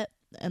sweat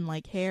and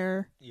like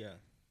hair. Yeah.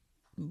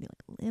 Maybe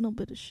like a little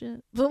bit of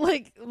shit, but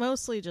like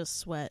mostly just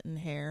sweat and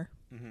hair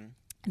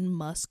and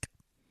musk.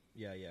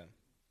 Yeah, yeah.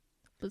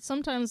 But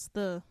sometimes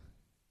the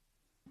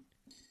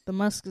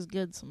musk is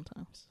good.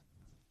 Sometimes.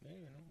 Yeah,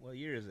 you know. What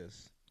year is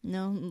this?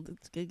 No,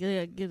 it's good.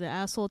 Get an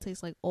asshole. It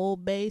tastes like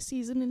Old Bay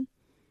seasoning.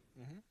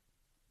 Mm-hmm.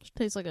 It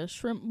tastes like a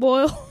shrimp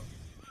boil.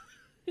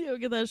 You ever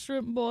get that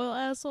shrimp boil,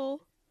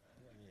 asshole?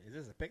 Is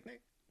this a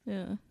picnic?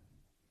 Yeah.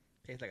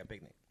 Tastes like a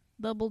picnic.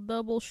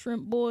 Double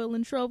shrimp boil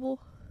in trouble.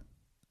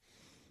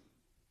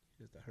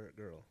 Just a hurt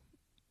girl.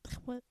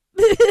 What?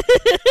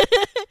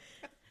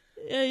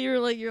 Yeah, you're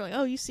like,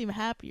 oh, you seem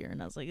happier,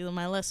 and I was like, am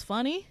I less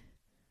funny?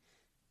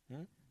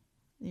 Hmm?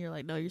 And you're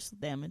like, no, you're still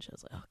damaged. I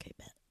was like, okay,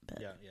 bet.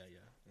 Yeah.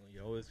 Well,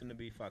 you're always gonna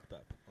be fucked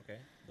up. Okay.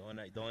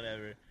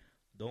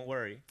 Don't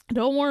worry.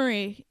 Don't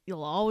worry,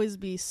 you'll always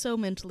be so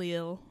mentally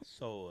ill.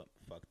 So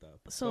fucked up.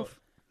 So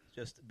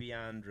just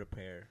beyond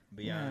repair.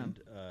 Beyond.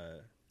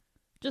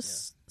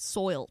 just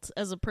soiled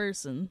as a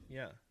person.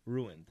 Yeah.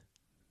 Ruined.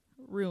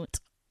 Ruined.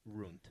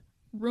 Ruined.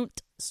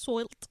 Ruined.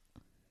 Soiled.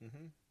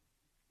 Mm-hmm.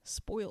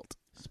 Spoiled.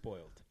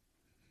 Spoiled.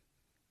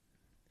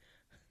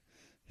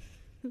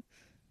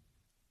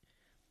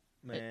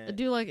 I Man.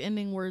 do like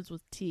ending words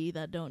with T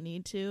that don't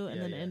need to, and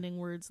Yeah, then yeah. ending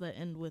words that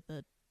end with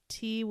a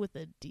T with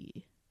a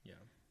D. Yeah.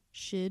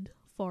 Shid.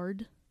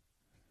 Fard.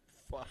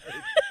 Fart.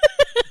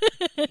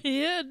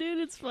 Yeah, dude,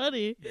 it's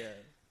funny. Yeah.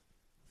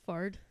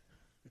 Fard.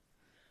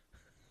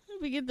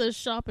 We get the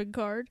shopping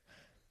card.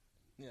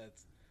 Yeah.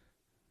 It's.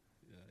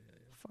 Yeah.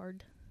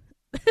 Fard.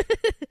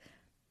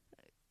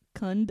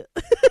 Cund.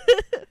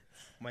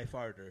 My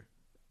farter.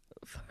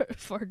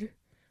 Farder.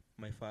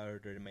 My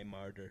farter. My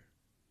martyr.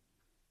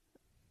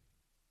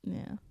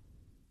 Yeah.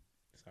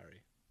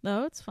 Sorry.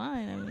 No, it's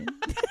fine. I mean.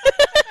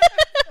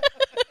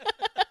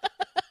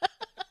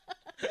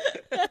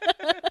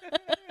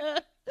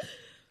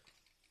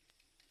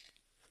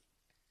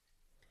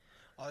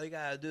 All you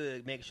gotta do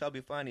to make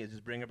Shelby funny is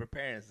just bring up her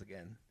parents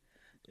again.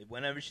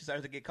 Whenever she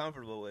starts to get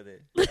comfortable with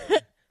it,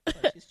 oh,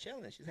 she's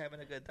chilling. She's having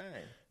a good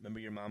time. Remember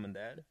your mom and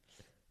dad?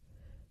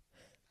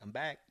 I'm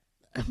back.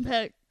 I'm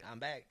back. I'm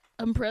back.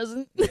 I'm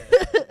present.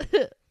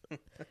 Yeah.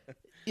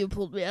 You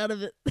pulled me out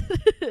of it.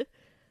 What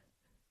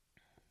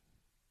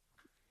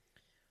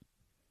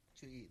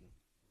you eating?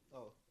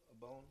 Oh, a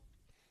bone.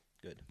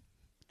 Good.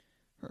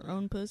 Her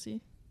own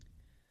pussy.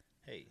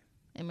 Hey,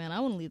 Hey, man, I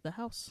wouldn't leave the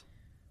house.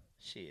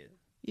 shit.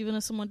 Even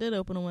if someone did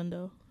open a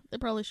window. They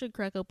probably should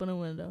crack open a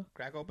window.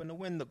 Crack open the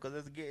window because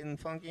it's getting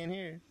funky in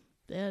here.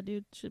 Yeah,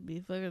 dude, should be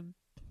fucking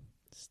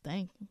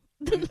stank.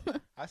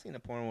 I seen a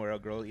porn where a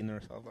girl eating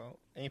herself out.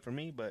 Ain't for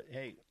me, but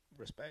hey,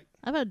 respect.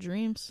 I've had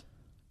dreams.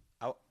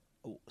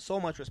 So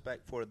much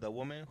respect for the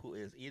woman who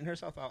is eating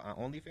herself out on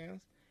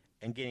OnlyFans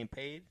and getting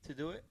paid to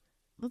do it.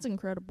 That's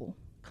incredible.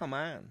 Come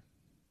on.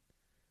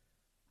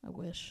 I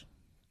wish.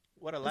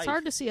 What a life. It's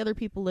hard to see other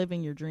people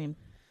living your dream,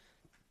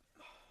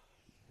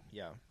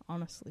 Yeah.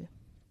 honestly.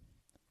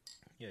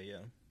 Yeah.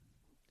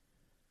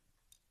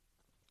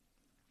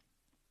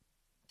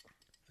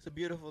 It's a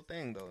beautiful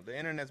thing, though. The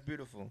internet's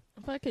beautiful.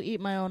 If I could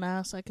eat my own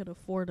ass, I could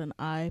afford an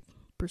eye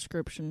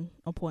prescription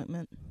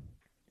appointment.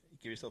 You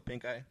give yourself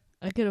pink eye.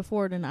 I could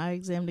afford an eye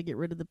exam to get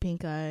rid of the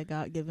pink eye I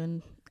got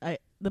given.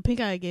 The pink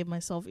eye I gave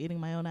myself eating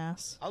my own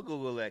ass. I'll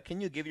Google that. Can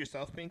you give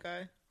yourself pink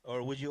eye?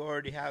 Or would you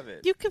already have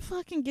it? You could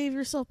fucking give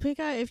yourself pink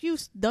eye if you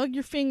dug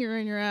your finger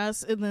in your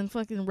ass and then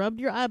fucking rubbed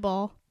your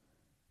eyeball.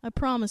 I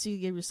promise you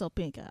could give yourself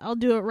pink eye. I'll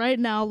do it right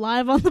now,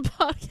 live on the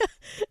podcast.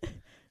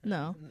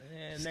 No.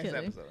 Just Next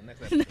kidding. episode.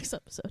 Next episode. Next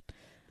episode.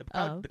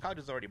 The couch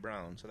is already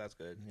brown, so that's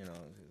good. You know,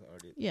 it's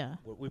already. Yeah.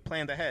 We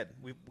planned ahead.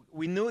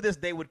 We knew this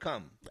day would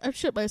come. I've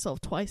shit myself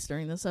twice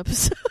during this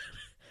episode.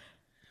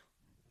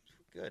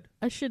 Good.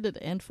 I shitted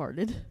and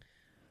farted.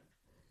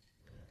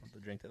 I'll have to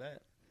drink to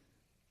that.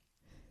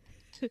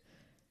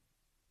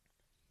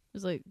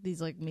 There's like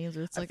these like memes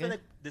where it's I like feel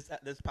like this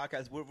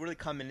podcast, we're really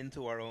coming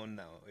into our own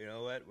now. You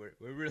know what? We're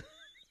really.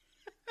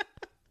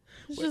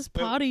 it's just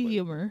potty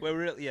humor. We're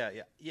really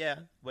yeah.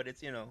 But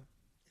it's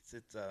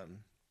it's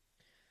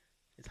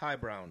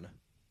highbrow.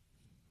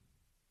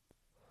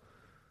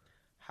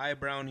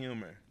 Highbrow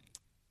humor.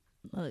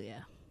 Oh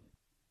yeah.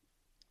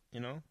 You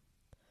know.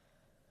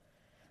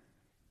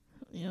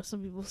 You know,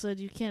 some people said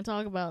you can't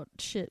talk about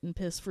shit and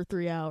piss for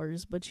 3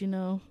 hours, but you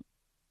know,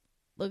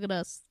 look at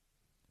us.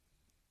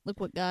 Look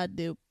what God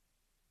do.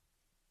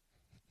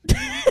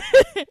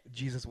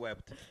 Jesus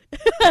wept.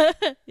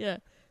 Yeah.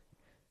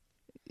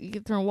 You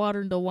could turn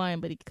water into wine,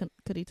 but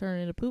could he turn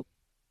it into poop?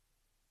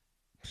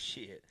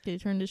 Shit. Could he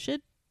turn into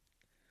shit?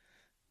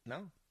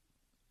 No.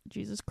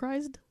 Jesus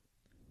Christ.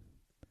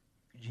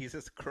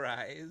 Jesus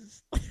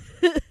Christ.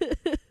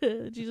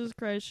 Jesus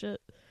Christ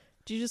shit.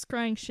 Jesus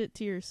crying shit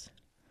tears.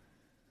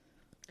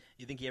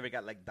 You think he ever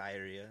got like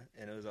diarrhea?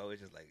 And it was always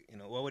just like,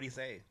 what would he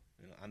say?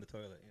 On the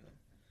toilet,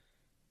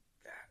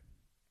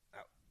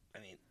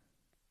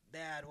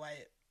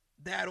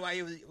 Dad,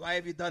 why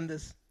have you done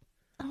this?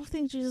 I don't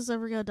think Jesus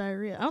ever got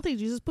diarrhea. I don't think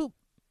Jesus pooped.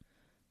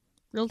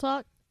 Real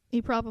talk.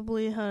 He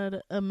probably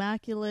had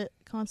immaculate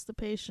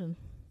constipation.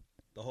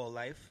 The whole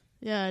life?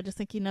 Yeah, I just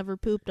think he never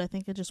pooped. I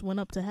think it just went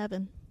up to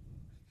heaven.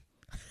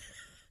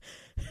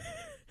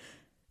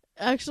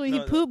 Actually, he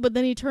pooped, but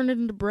then he turned it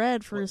into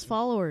bread for his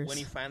followers. When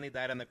he finally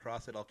died on the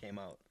cross, it all came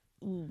out.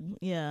 Ooh,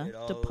 yeah, It to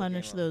all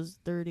punish came out. those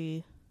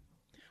dirty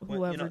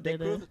whoever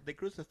did it. They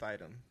crucified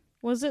him.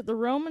 Was it the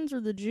Romans or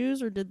the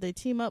Jews, or did they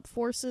team up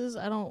forces?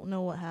 I don't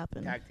know what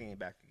happened. Tag team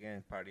back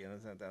again, party.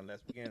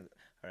 Let's begin.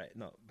 All right,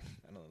 no,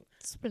 I don't know.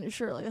 Spin your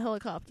shirt like a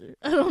helicopter.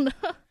 I don't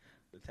know.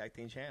 The tag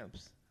team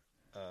champs,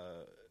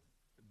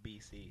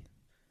 BC,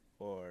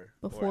 or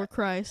Before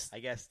Christ. I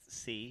guess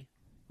C,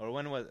 or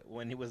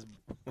when he was.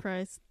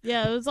 Christ.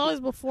 Yeah, it was always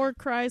before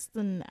Christ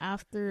and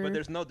after. But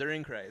there's no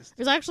during Christ.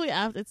 There's actually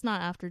it's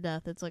not after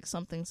death. It's like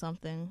something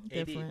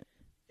different.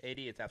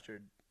 80. It's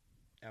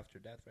after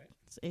death, right?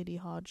 It's 80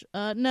 Hodge.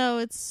 No,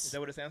 it's. Is that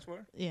what it stands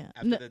for? Yeah.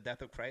 After the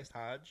death of Christ,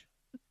 Hodge.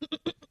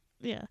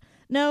 Yeah.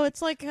 No,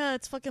 it's like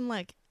it's fucking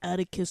like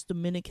Atticus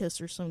Dominicus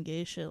or some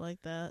gay shit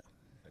like that.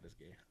 That is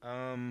gay.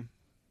 I'm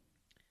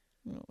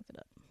gonna look it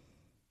up.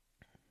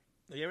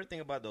 You ever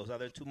think about those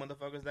other two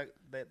motherfuckers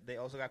that they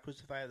also got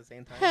crucified at the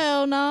same time?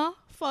 Hell no.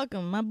 Fuck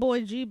him. My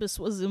boy Jeebus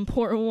was the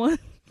important one.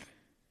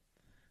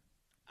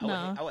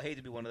 I would hate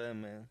to be one of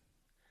them, man.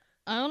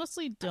 I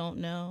honestly don't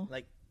know.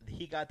 Like,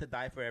 he got to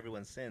die for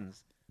everyone's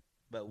sins,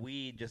 but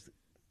we just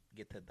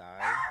get to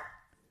die.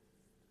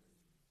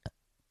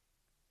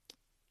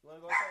 You want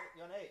to go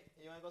outside?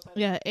 You want to go outside?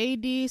 Yeah,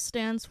 AD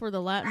stands for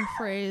the Latin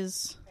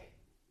phrase.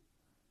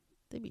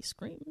 They be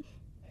screaming.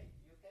 Hey,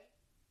 you okay?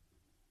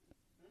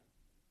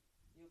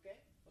 You okay?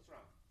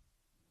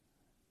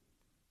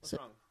 What's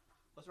wrong?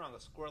 What's wrong? A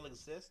squirrel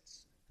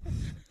exists?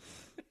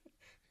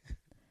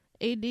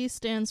 AD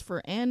stands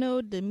for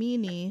Anno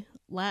Domini,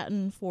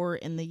 Latin for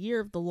in the year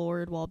of the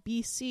Lord, while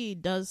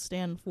BC does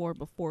stand for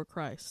before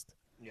Christ.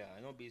 Yeah,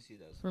 I know BC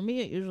does. For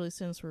me, it usually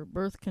stands for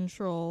birth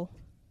control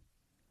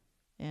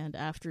and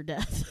after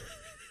death.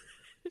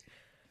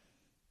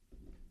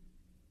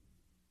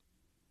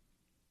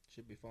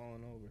 Should be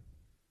falling over.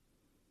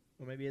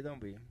 Or maybe it don't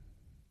be.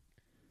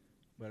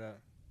 But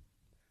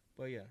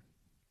yeah.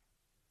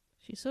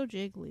 She's so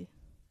jiggly.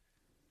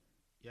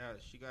 Yeah,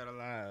 she got a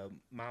lot of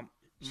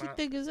She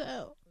thick as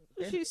hell.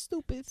 She's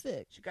stupid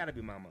thick. She gotta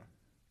be mama.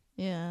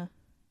 Yeah.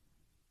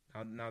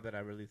 Now that I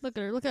really Look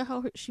at her. Look at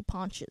how she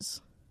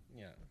punches.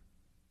 Yeah.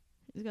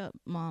 She's got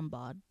mom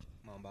bod.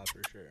 Mom bod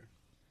for sure.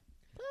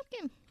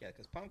 Pumpkin. Yeah,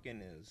 because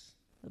Pumpkin is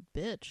A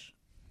bitch.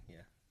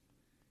 yeah.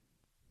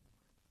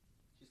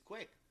 She's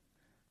quick.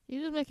 You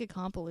just make a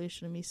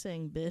compilation of me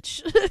saying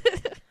bitch.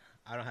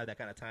 I don't have that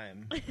kind of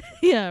time.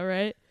 Yeah,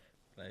 right?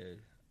 Like, I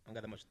don't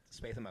got that much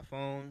space on my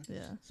phone.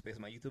 Yeah. Space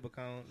on my YouTube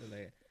account. And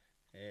like,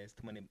 it's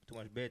too much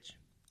bitch.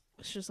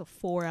 It's just a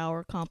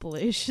 4-hour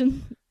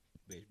compilation.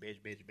 Bitch.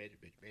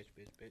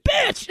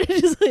 Bitch!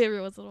 Just like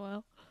every once in a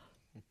while.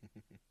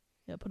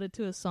 Yeah, put it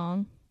to a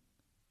song.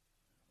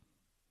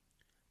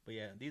 But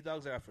yeah, these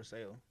dogs are for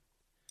sale.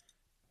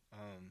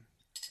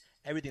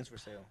 Everything's for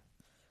sale.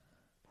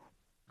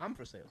 I'm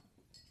for sale.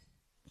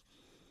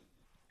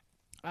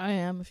 I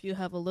am. If you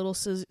have a Little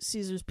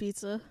Caesar's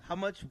pizza. How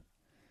much?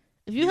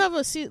 If you have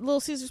a Little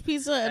Caesar's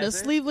pizza and a That's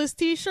it? Sleeveless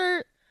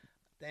t-shirt.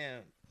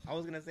 Damn. I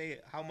was gonna say,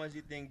 how much do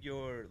you think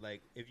you're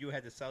like? If you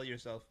had to sell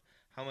yourself,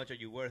 how much are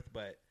you worth?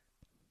 But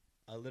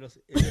a little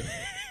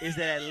is it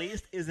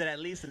at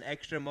least an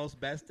extra most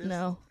bestest?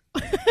 No.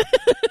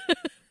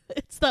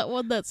 It's that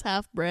one that's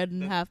half bread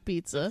and half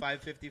pizza. The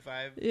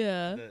 $5.55.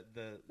 Yeah.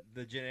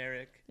 The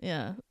generic.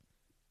 Yeah.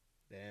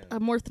 Damn.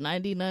 I'm worth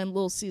 99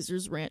 Little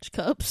Caesars Ranch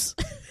cups.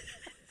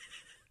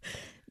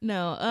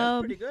 No.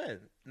 That's pretty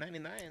good.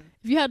 99.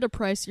 If you had to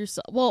price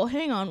yourself, well,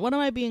 hang on. What am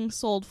I being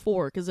sold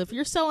for? Because if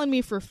you're selling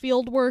me for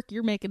field work,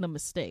 you're making a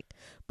mistake.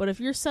 But if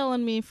you're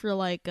selling me for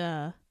like,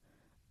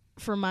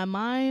 for my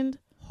mind,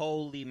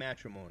 Holy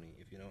matrimony,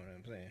 if you know what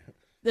I'm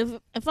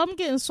saying. if I'm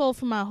getting sold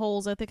for my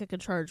holes, I think I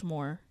could charge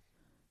more.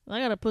 I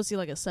got a pussy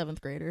like a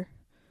 7th grader,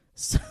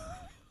 so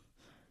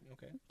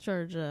Okay.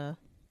 charge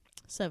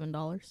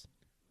 $7.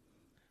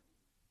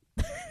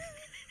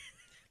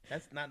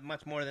 That's not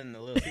much more than the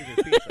Little Caesars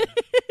pizza.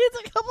 It's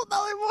a couple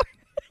 $1 more.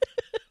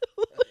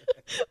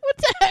 With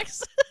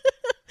tax.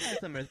 Have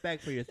some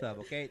respect for yourself,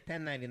 okay?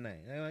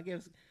 $10.99. I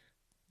give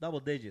double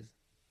digits.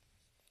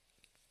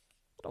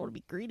 I don't want to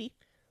be greedy.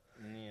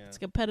 Yeah. It's a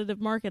competitive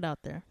market out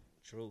there.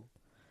 True.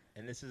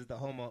 And this is the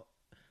home of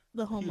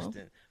Houston.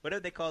 Houston. What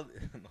if they call it?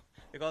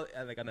 They call it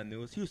like on the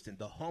news, Houston,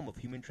 the home of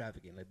human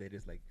trafficking. Like they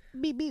just like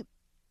Beep beep.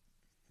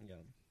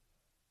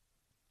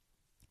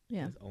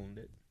 Yeah. just owned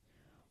it.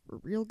 We're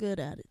real good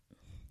at it.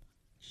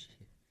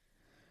 Shit.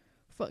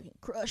 Fucking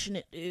crushing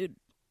it, dude.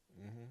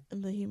 Mm-hmm.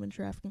 And the human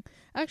trafficking.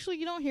 Actually,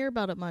 you don't hear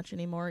about it much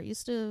anymore. It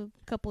used to,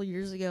 a couple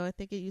years ago, I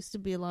think it used to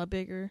be a lot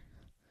bigger.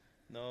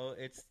 No,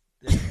 it's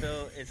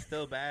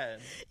still bad.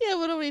 Yeah,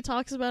 but nobody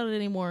talks about it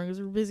anymore because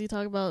we're busy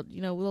talking about,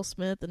 Will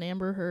Smith and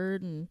Amber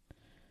Heard, and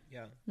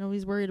Yeah.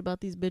 nobody's worried about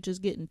these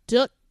bitches getting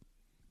took.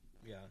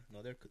 Yeah.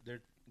 No, they're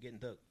getting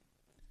took.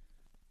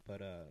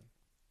 But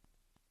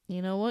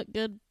You know what?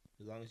 Good.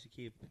 as long as you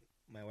keep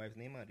my wife's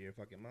name out of your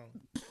fucking mouth.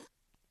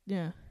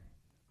 Yeah.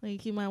 Like you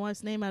keep my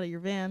wife's name out of your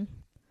van.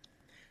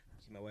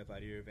 Keep my wife out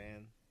of your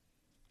van.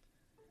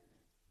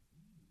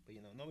 But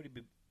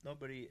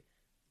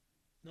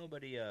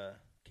nobody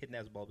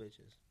kidnaps bald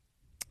bitches.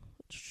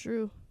 It's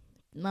true.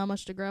 Not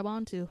much to grab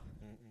onto.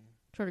 Mm-mm.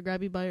 Try to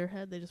grab you by your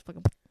head, they just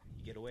fucking...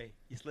 You get away.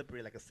 You're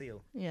slippery like a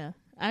seal. Yeah.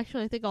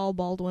 Actually, I think all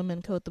bald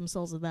women coat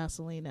themselves with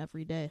Vaseline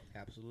every day.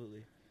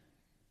 Absolutely.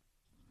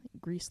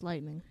 Grease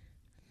lightning.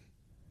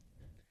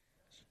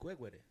 She's quick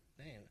with it.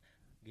 Damn.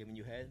 Giving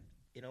you head.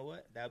 You know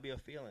what? That would be a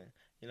feeling.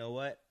 You know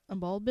what? A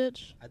bald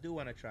bitch? I do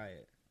want to try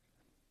it.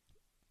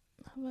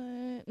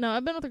 No,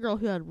 I've been with a girl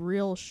who had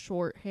real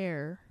short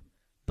hair,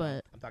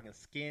 but... I'm talking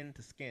skin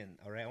to skin,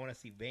 all right? I want to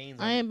see veins.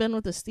 I ain't been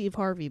with a Steve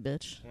Harvey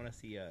bitch. I want to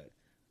see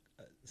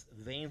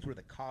veins where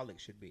the colic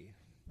should be.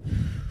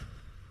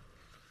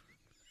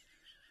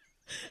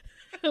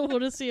 I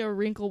want to see a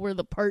wrinkle where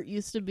the part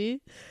used to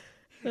be.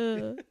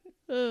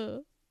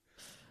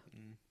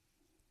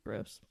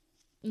 Gross.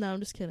 No, I'm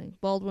just kidding.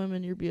 Bald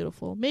women, you're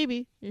beautiful.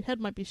 Maybe. Your head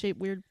might be shaped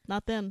weird.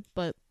 Not then,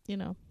 but,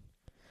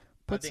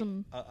 Put think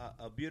some.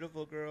 a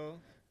beautiful girl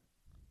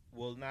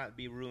will not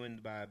be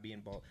ruined by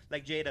being bald.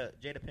 Like Jada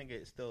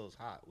Pinkett still is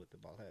hot with the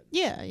bald head.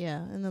 Yeah,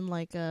 yeah, and then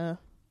like that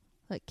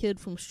kid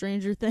from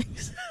Stranger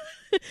Things.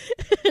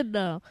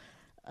 No,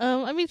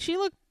 I mean she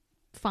looked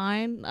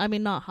fine. I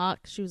mean not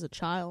hot 'cause she was a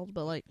child,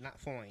 but like Not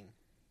fine.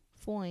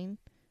 fine.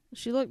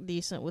 She looked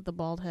decent with the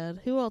bald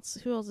head. Who else?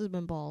 Who else has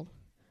been bald?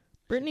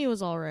 Britney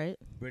was all right.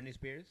 Britney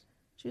Spears.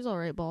 She was all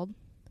right bald.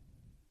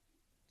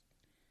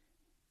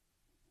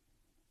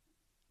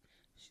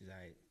 She's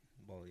alright.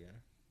 Well, yeah.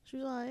 She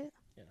was all right.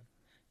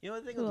 You know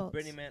the thing Who with else?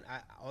 Britney, man.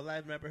 All I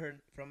remember her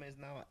from is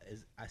now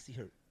is I see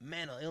her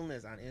mental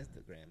illness on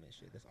Instagram and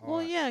shit. That's all.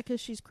 Well, yeah,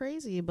 'cause she's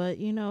crazy, but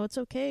you know it's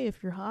okay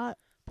if you're hot.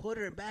 Put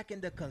her back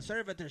in the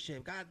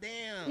conservatorship.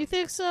 Goddamn. You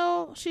think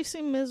so? She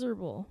seemed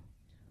miserable.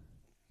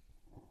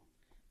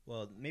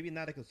 Well, maybe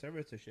not a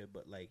conservatorship,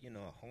 but like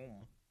a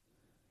home.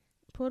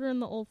 Put her in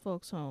the old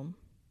folks' home.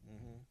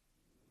 Mm-hmm.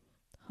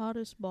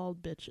 Hottest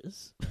bald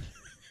bitches.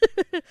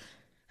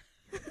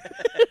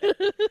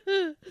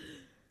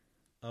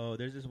 Oh,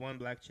 there's this one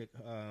black chick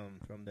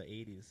from the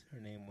 80s. Her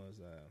name was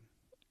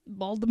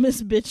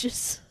Baldamus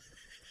bitches.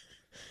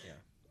 Yeah.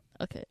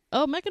 Okay.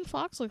 Oh, Megan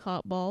Fox looked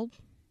hot bald.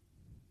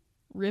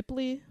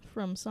 Ripley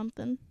from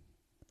something.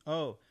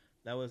 Oh,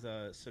 that was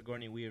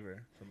Sigourney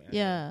Weaver from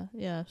Arrow.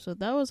 Yeah. So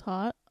that was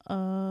hot.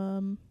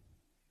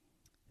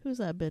 Who's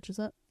that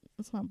bitch?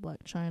 That's not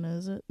Black China,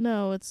 is it?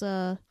 No, it's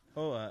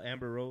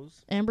Amber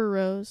Rose. Amber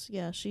Rose.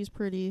 Yeah, she's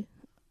pretty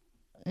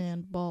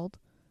and bald.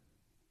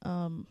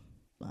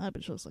 That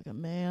bitch looks like a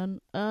man.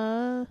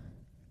 What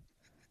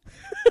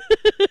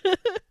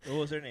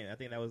was her name? I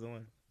think that was the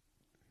one.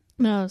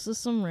 No, it's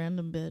just some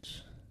random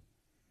bitch.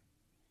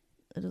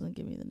 It doesn't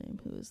give me the name.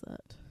 Who is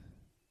that?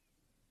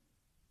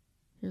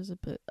 Here's a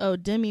pic. Oh,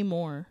 Demi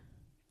Moore.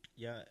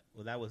 Yeah,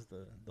 well, that was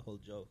the whole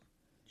joke.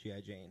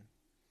 G.I. Jane.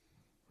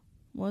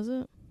 Was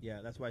it?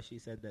 Yeah, that's why she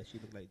said that she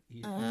looked like...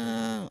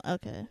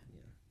 Okay.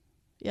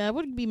 Yeah, I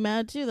would be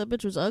mad too. That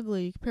bitch was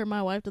ugly. You compare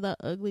my wife to that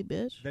ugly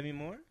bitch. Demi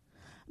Moore?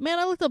 Man,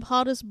 I looked up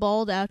hottest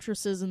bald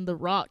actresses and The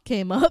Rock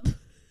came up.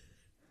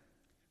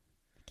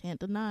 Can't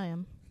deny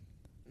him.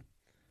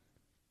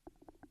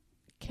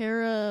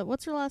 Cara,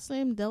 what's her last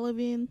name?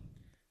 Delevingne?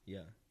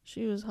 Yeah.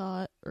 She was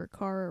hot. Or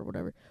Cara or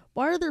whatever.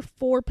 Why are there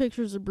 4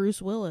 pictures of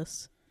Bruce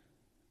Willis?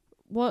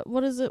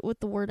 What is it with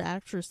the word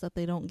actress that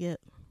they don't get?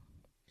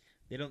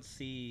 They don't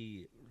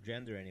see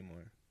gender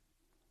anymore.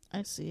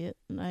 I see it,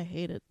 and I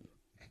hate it.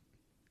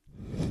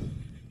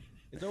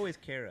 It's always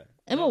Kara.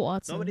 Emma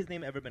Watson. Nobody's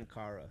name ever been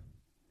Kara.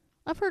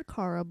 I've heard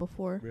Cara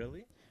before.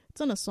 Really?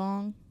 It's in a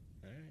song.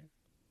 Alright.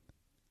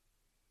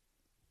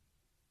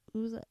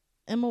 Who's that?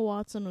 Emma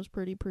Watson was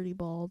pretty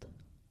bald.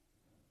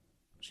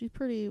 She's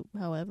pretty,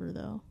 however,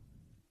 though.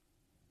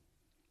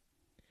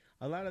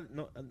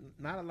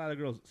 Not a lot of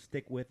girls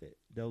stick with it.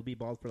 They'll be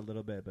bald for a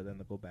little bit, but then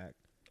they'll go back.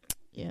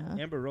 Yeah.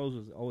 Amber Rose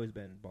has always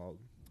been bald.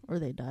 Or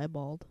they die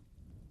bald.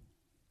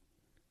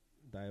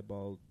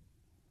 Diabolical.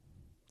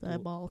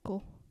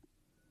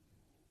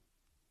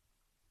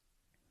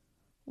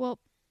 Well,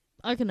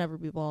 I can never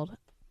be bald.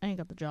 I ain't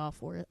got the jaw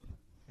for it.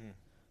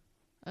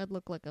 I'd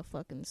look like a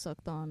fucking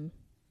sucked on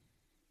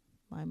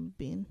lima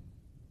bean.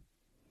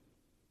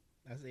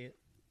 I see it.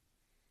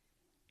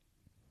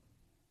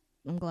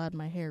 I'm glad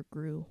my hair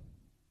grew.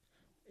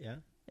 Yeah?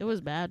 It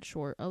was bad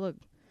short. I look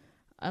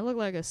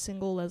like a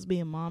single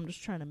lesbian mom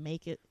just trying to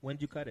make it.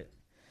 When'd you cut it?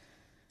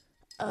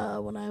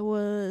 When I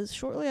was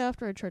shortly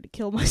after I tried to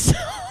kill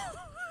myself.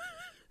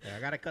 Yeah, I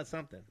gotta cut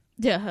something.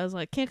 Yeah, I was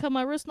like, can't cut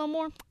my wrist no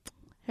more.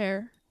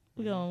 Hair.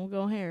 We're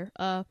going hair.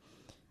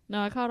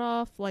 No, I cut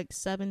off like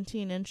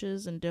 17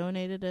 inches and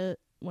donated it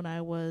when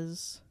I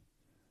was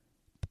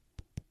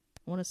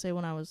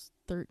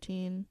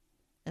 13.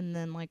 And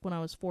then like when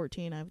I was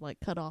 14, I've like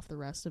cut off the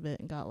rest of it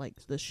and got like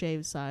the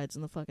shaved sides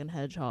and the fucking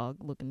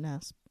hedgehog looking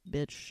ass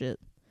bitch shit.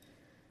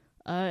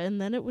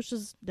 And then it was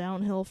just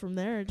downhill from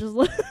there. It just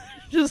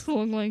just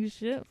looked like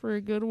shit for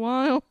a good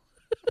while.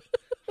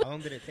 How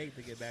long did it take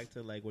to get back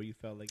to like where you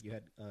felt like you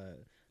had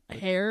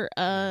hair?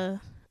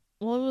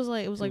 Well,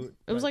 it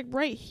was like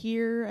right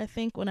here. I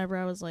think whenever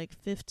I was like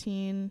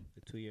 15.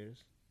 2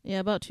 years. Yeah,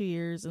 about 2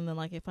 years, and then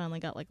like it finally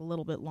got like a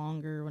little bit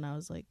longer when I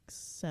was like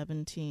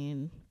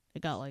 17.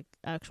 It got like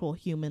actual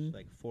human,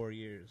 like 4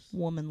 years.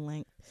 Woman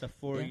length. It's a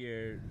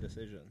 4-year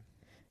decision.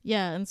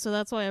 Yeah, and so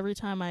that's why every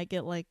time I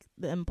get like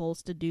the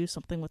impulse to do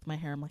something with my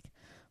hair, I'm like,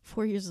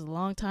 4 years is a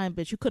long time,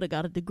 bitch. You could have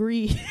got a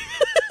degree.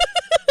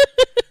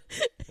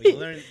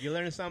 Well, you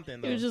learn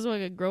something though. It was just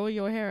like growing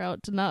your hair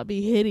out to not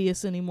be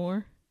hideous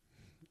anymore.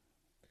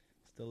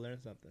 Still learn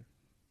something.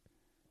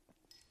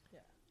 Yeah.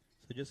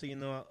 So just so you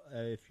know,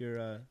 if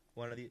you're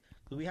one of these,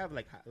 because we have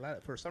like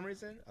for some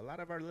reason, a lot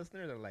of our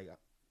listeners are like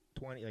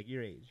 20, like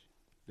your age.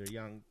 They're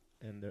young,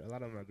 and a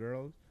lot of them are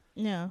girls.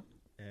 Yeah.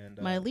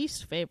 And my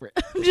least favorite.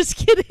 I'm just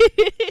kidding.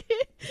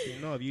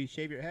 If you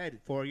shave your head,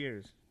 4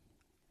 years.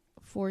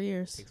 4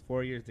 years. It takes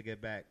 4 years to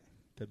get back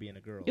to being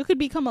a girl. You could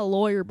become a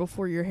lawyer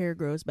before your hair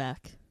grows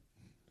back.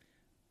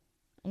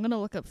 I'm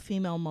gonna look up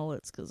female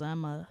mullets because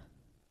I'm a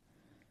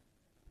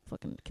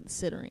fucking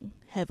considering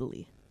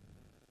heavily.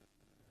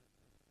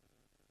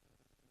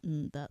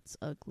 That's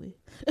ugly.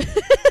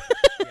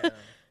 Yeah.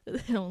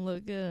 They don't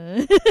look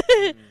good.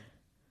 Mm.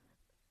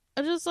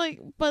 I just like,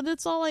 but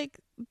it's all like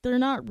they're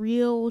not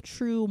real,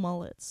 true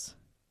mullets.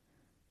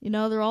 You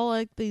know, they're all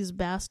like these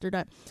bastard,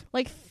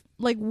 like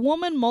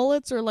woman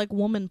mullets or like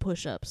woman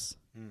push-ups.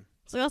 Mm.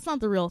 So that's not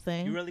the real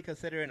thing. You really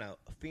considering a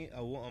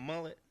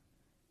mullet?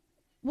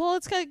 Well,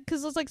 it's kind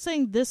because it's like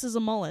saying this is a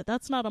mullet.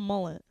 That's not a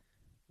mullet.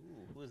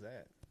 Ooh, who is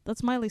that?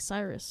 That's Miley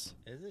Cyrus.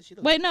 Is it? She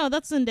looks, Wait, no,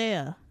 that's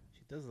Zendaya.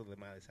 she does look like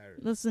Miley Cyrus.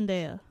 That's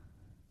Zendaya.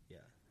 Yeah.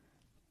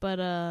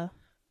 But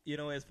You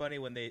know, it's funny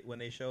when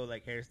they show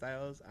like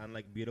hairstyles on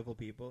like beautiful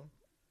people.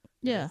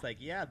 yeah. It's like,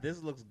 yeah,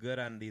 this looks good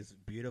on these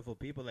beautiful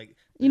people. Like,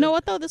 You know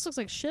what though? This looks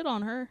like shit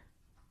on her.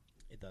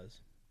 It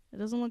does. It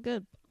doesn't look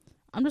good.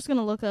 I'm just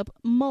gonna look up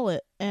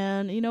mullet,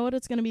 and you know what?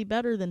 It's gonna be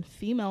better than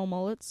female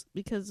mullets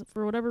because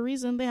for whatever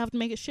reason they have to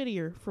make it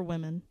shittier for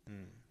women.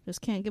 Mm.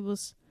 Just can't give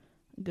us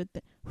a good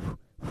thing.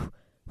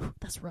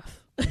 That's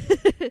rough.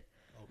 Yeah,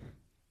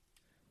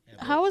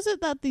 How is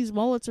it that these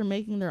mullets are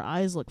making their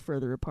eyes look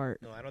further apart?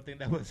 No, I don't think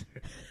that was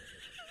her.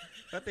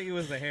 I don't think it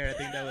was the hair. I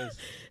think that was.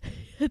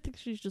 I think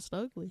she's just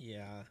ugly.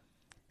 Yeah.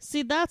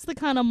 See, that's the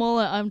kind of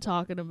mullet I'm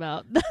talking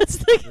about. That's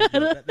the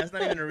kind of. That's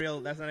not even a real.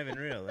 That's not even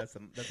real. That's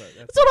That's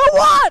what I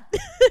want.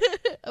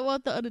 I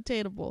want the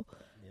unattainable.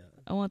 Yeah.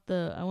 I want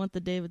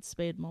the David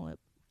Spade mullet.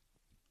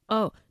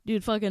 Oh,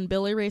 dude, fucking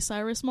Billy Ray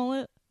Cyrus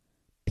mullet,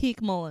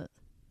 peak mullet.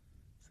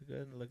 It's a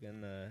good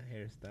looking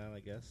hairstyle, I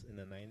guess, in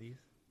the 90s.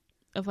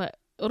 What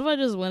if I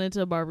just went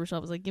into a barbershop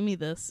and was like, give me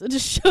this, and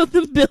just showed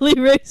them Billy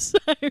Ray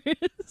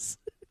Cyrus?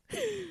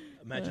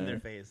 Imagine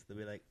their face. They'll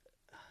be like,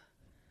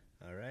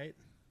 all right.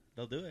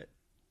 They'll do it.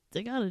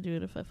 They gotta do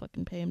it if I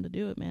fucking pay him to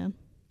do it, man.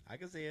 I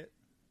can see it.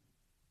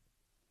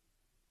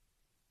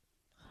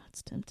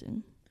 That's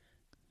tempting.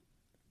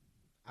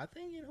 I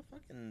think,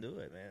 fucking do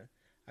it, man.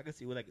 I can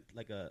see with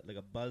like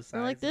a buzz size.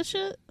 Or like this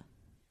shit?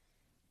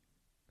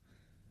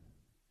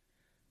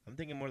 I'm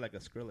thinking more like a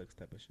Skrillex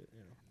type of shit,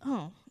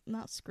 Oh,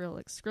 not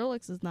Skrillex.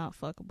 Skrillex is not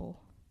fuckable.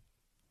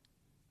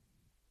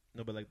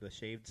 No, but like the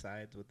shaved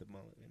sides with the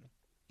mullet,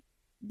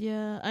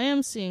 Yeah, I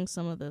am seeing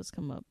some of those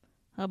come up.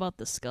 How about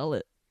the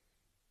skullet?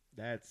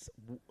 That's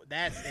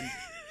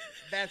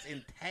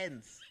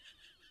intense.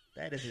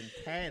 That is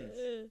intense.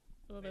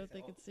 I don't know if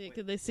they can see it. Wait.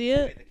 Could they see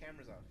it? Wait, the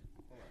camera's off.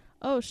 Hold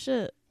on. Oh,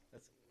 shit.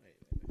 Wait.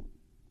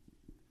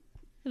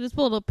 I just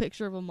pulled a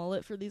picture of a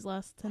mullet for these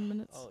last 10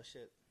 minutes. Oh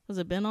shit. Has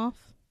it been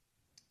off?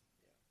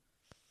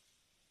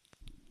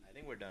 I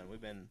think we're done. We've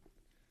been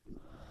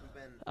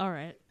All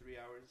right. like 3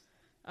 hours.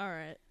 All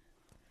right.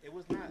 It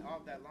was not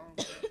off that long.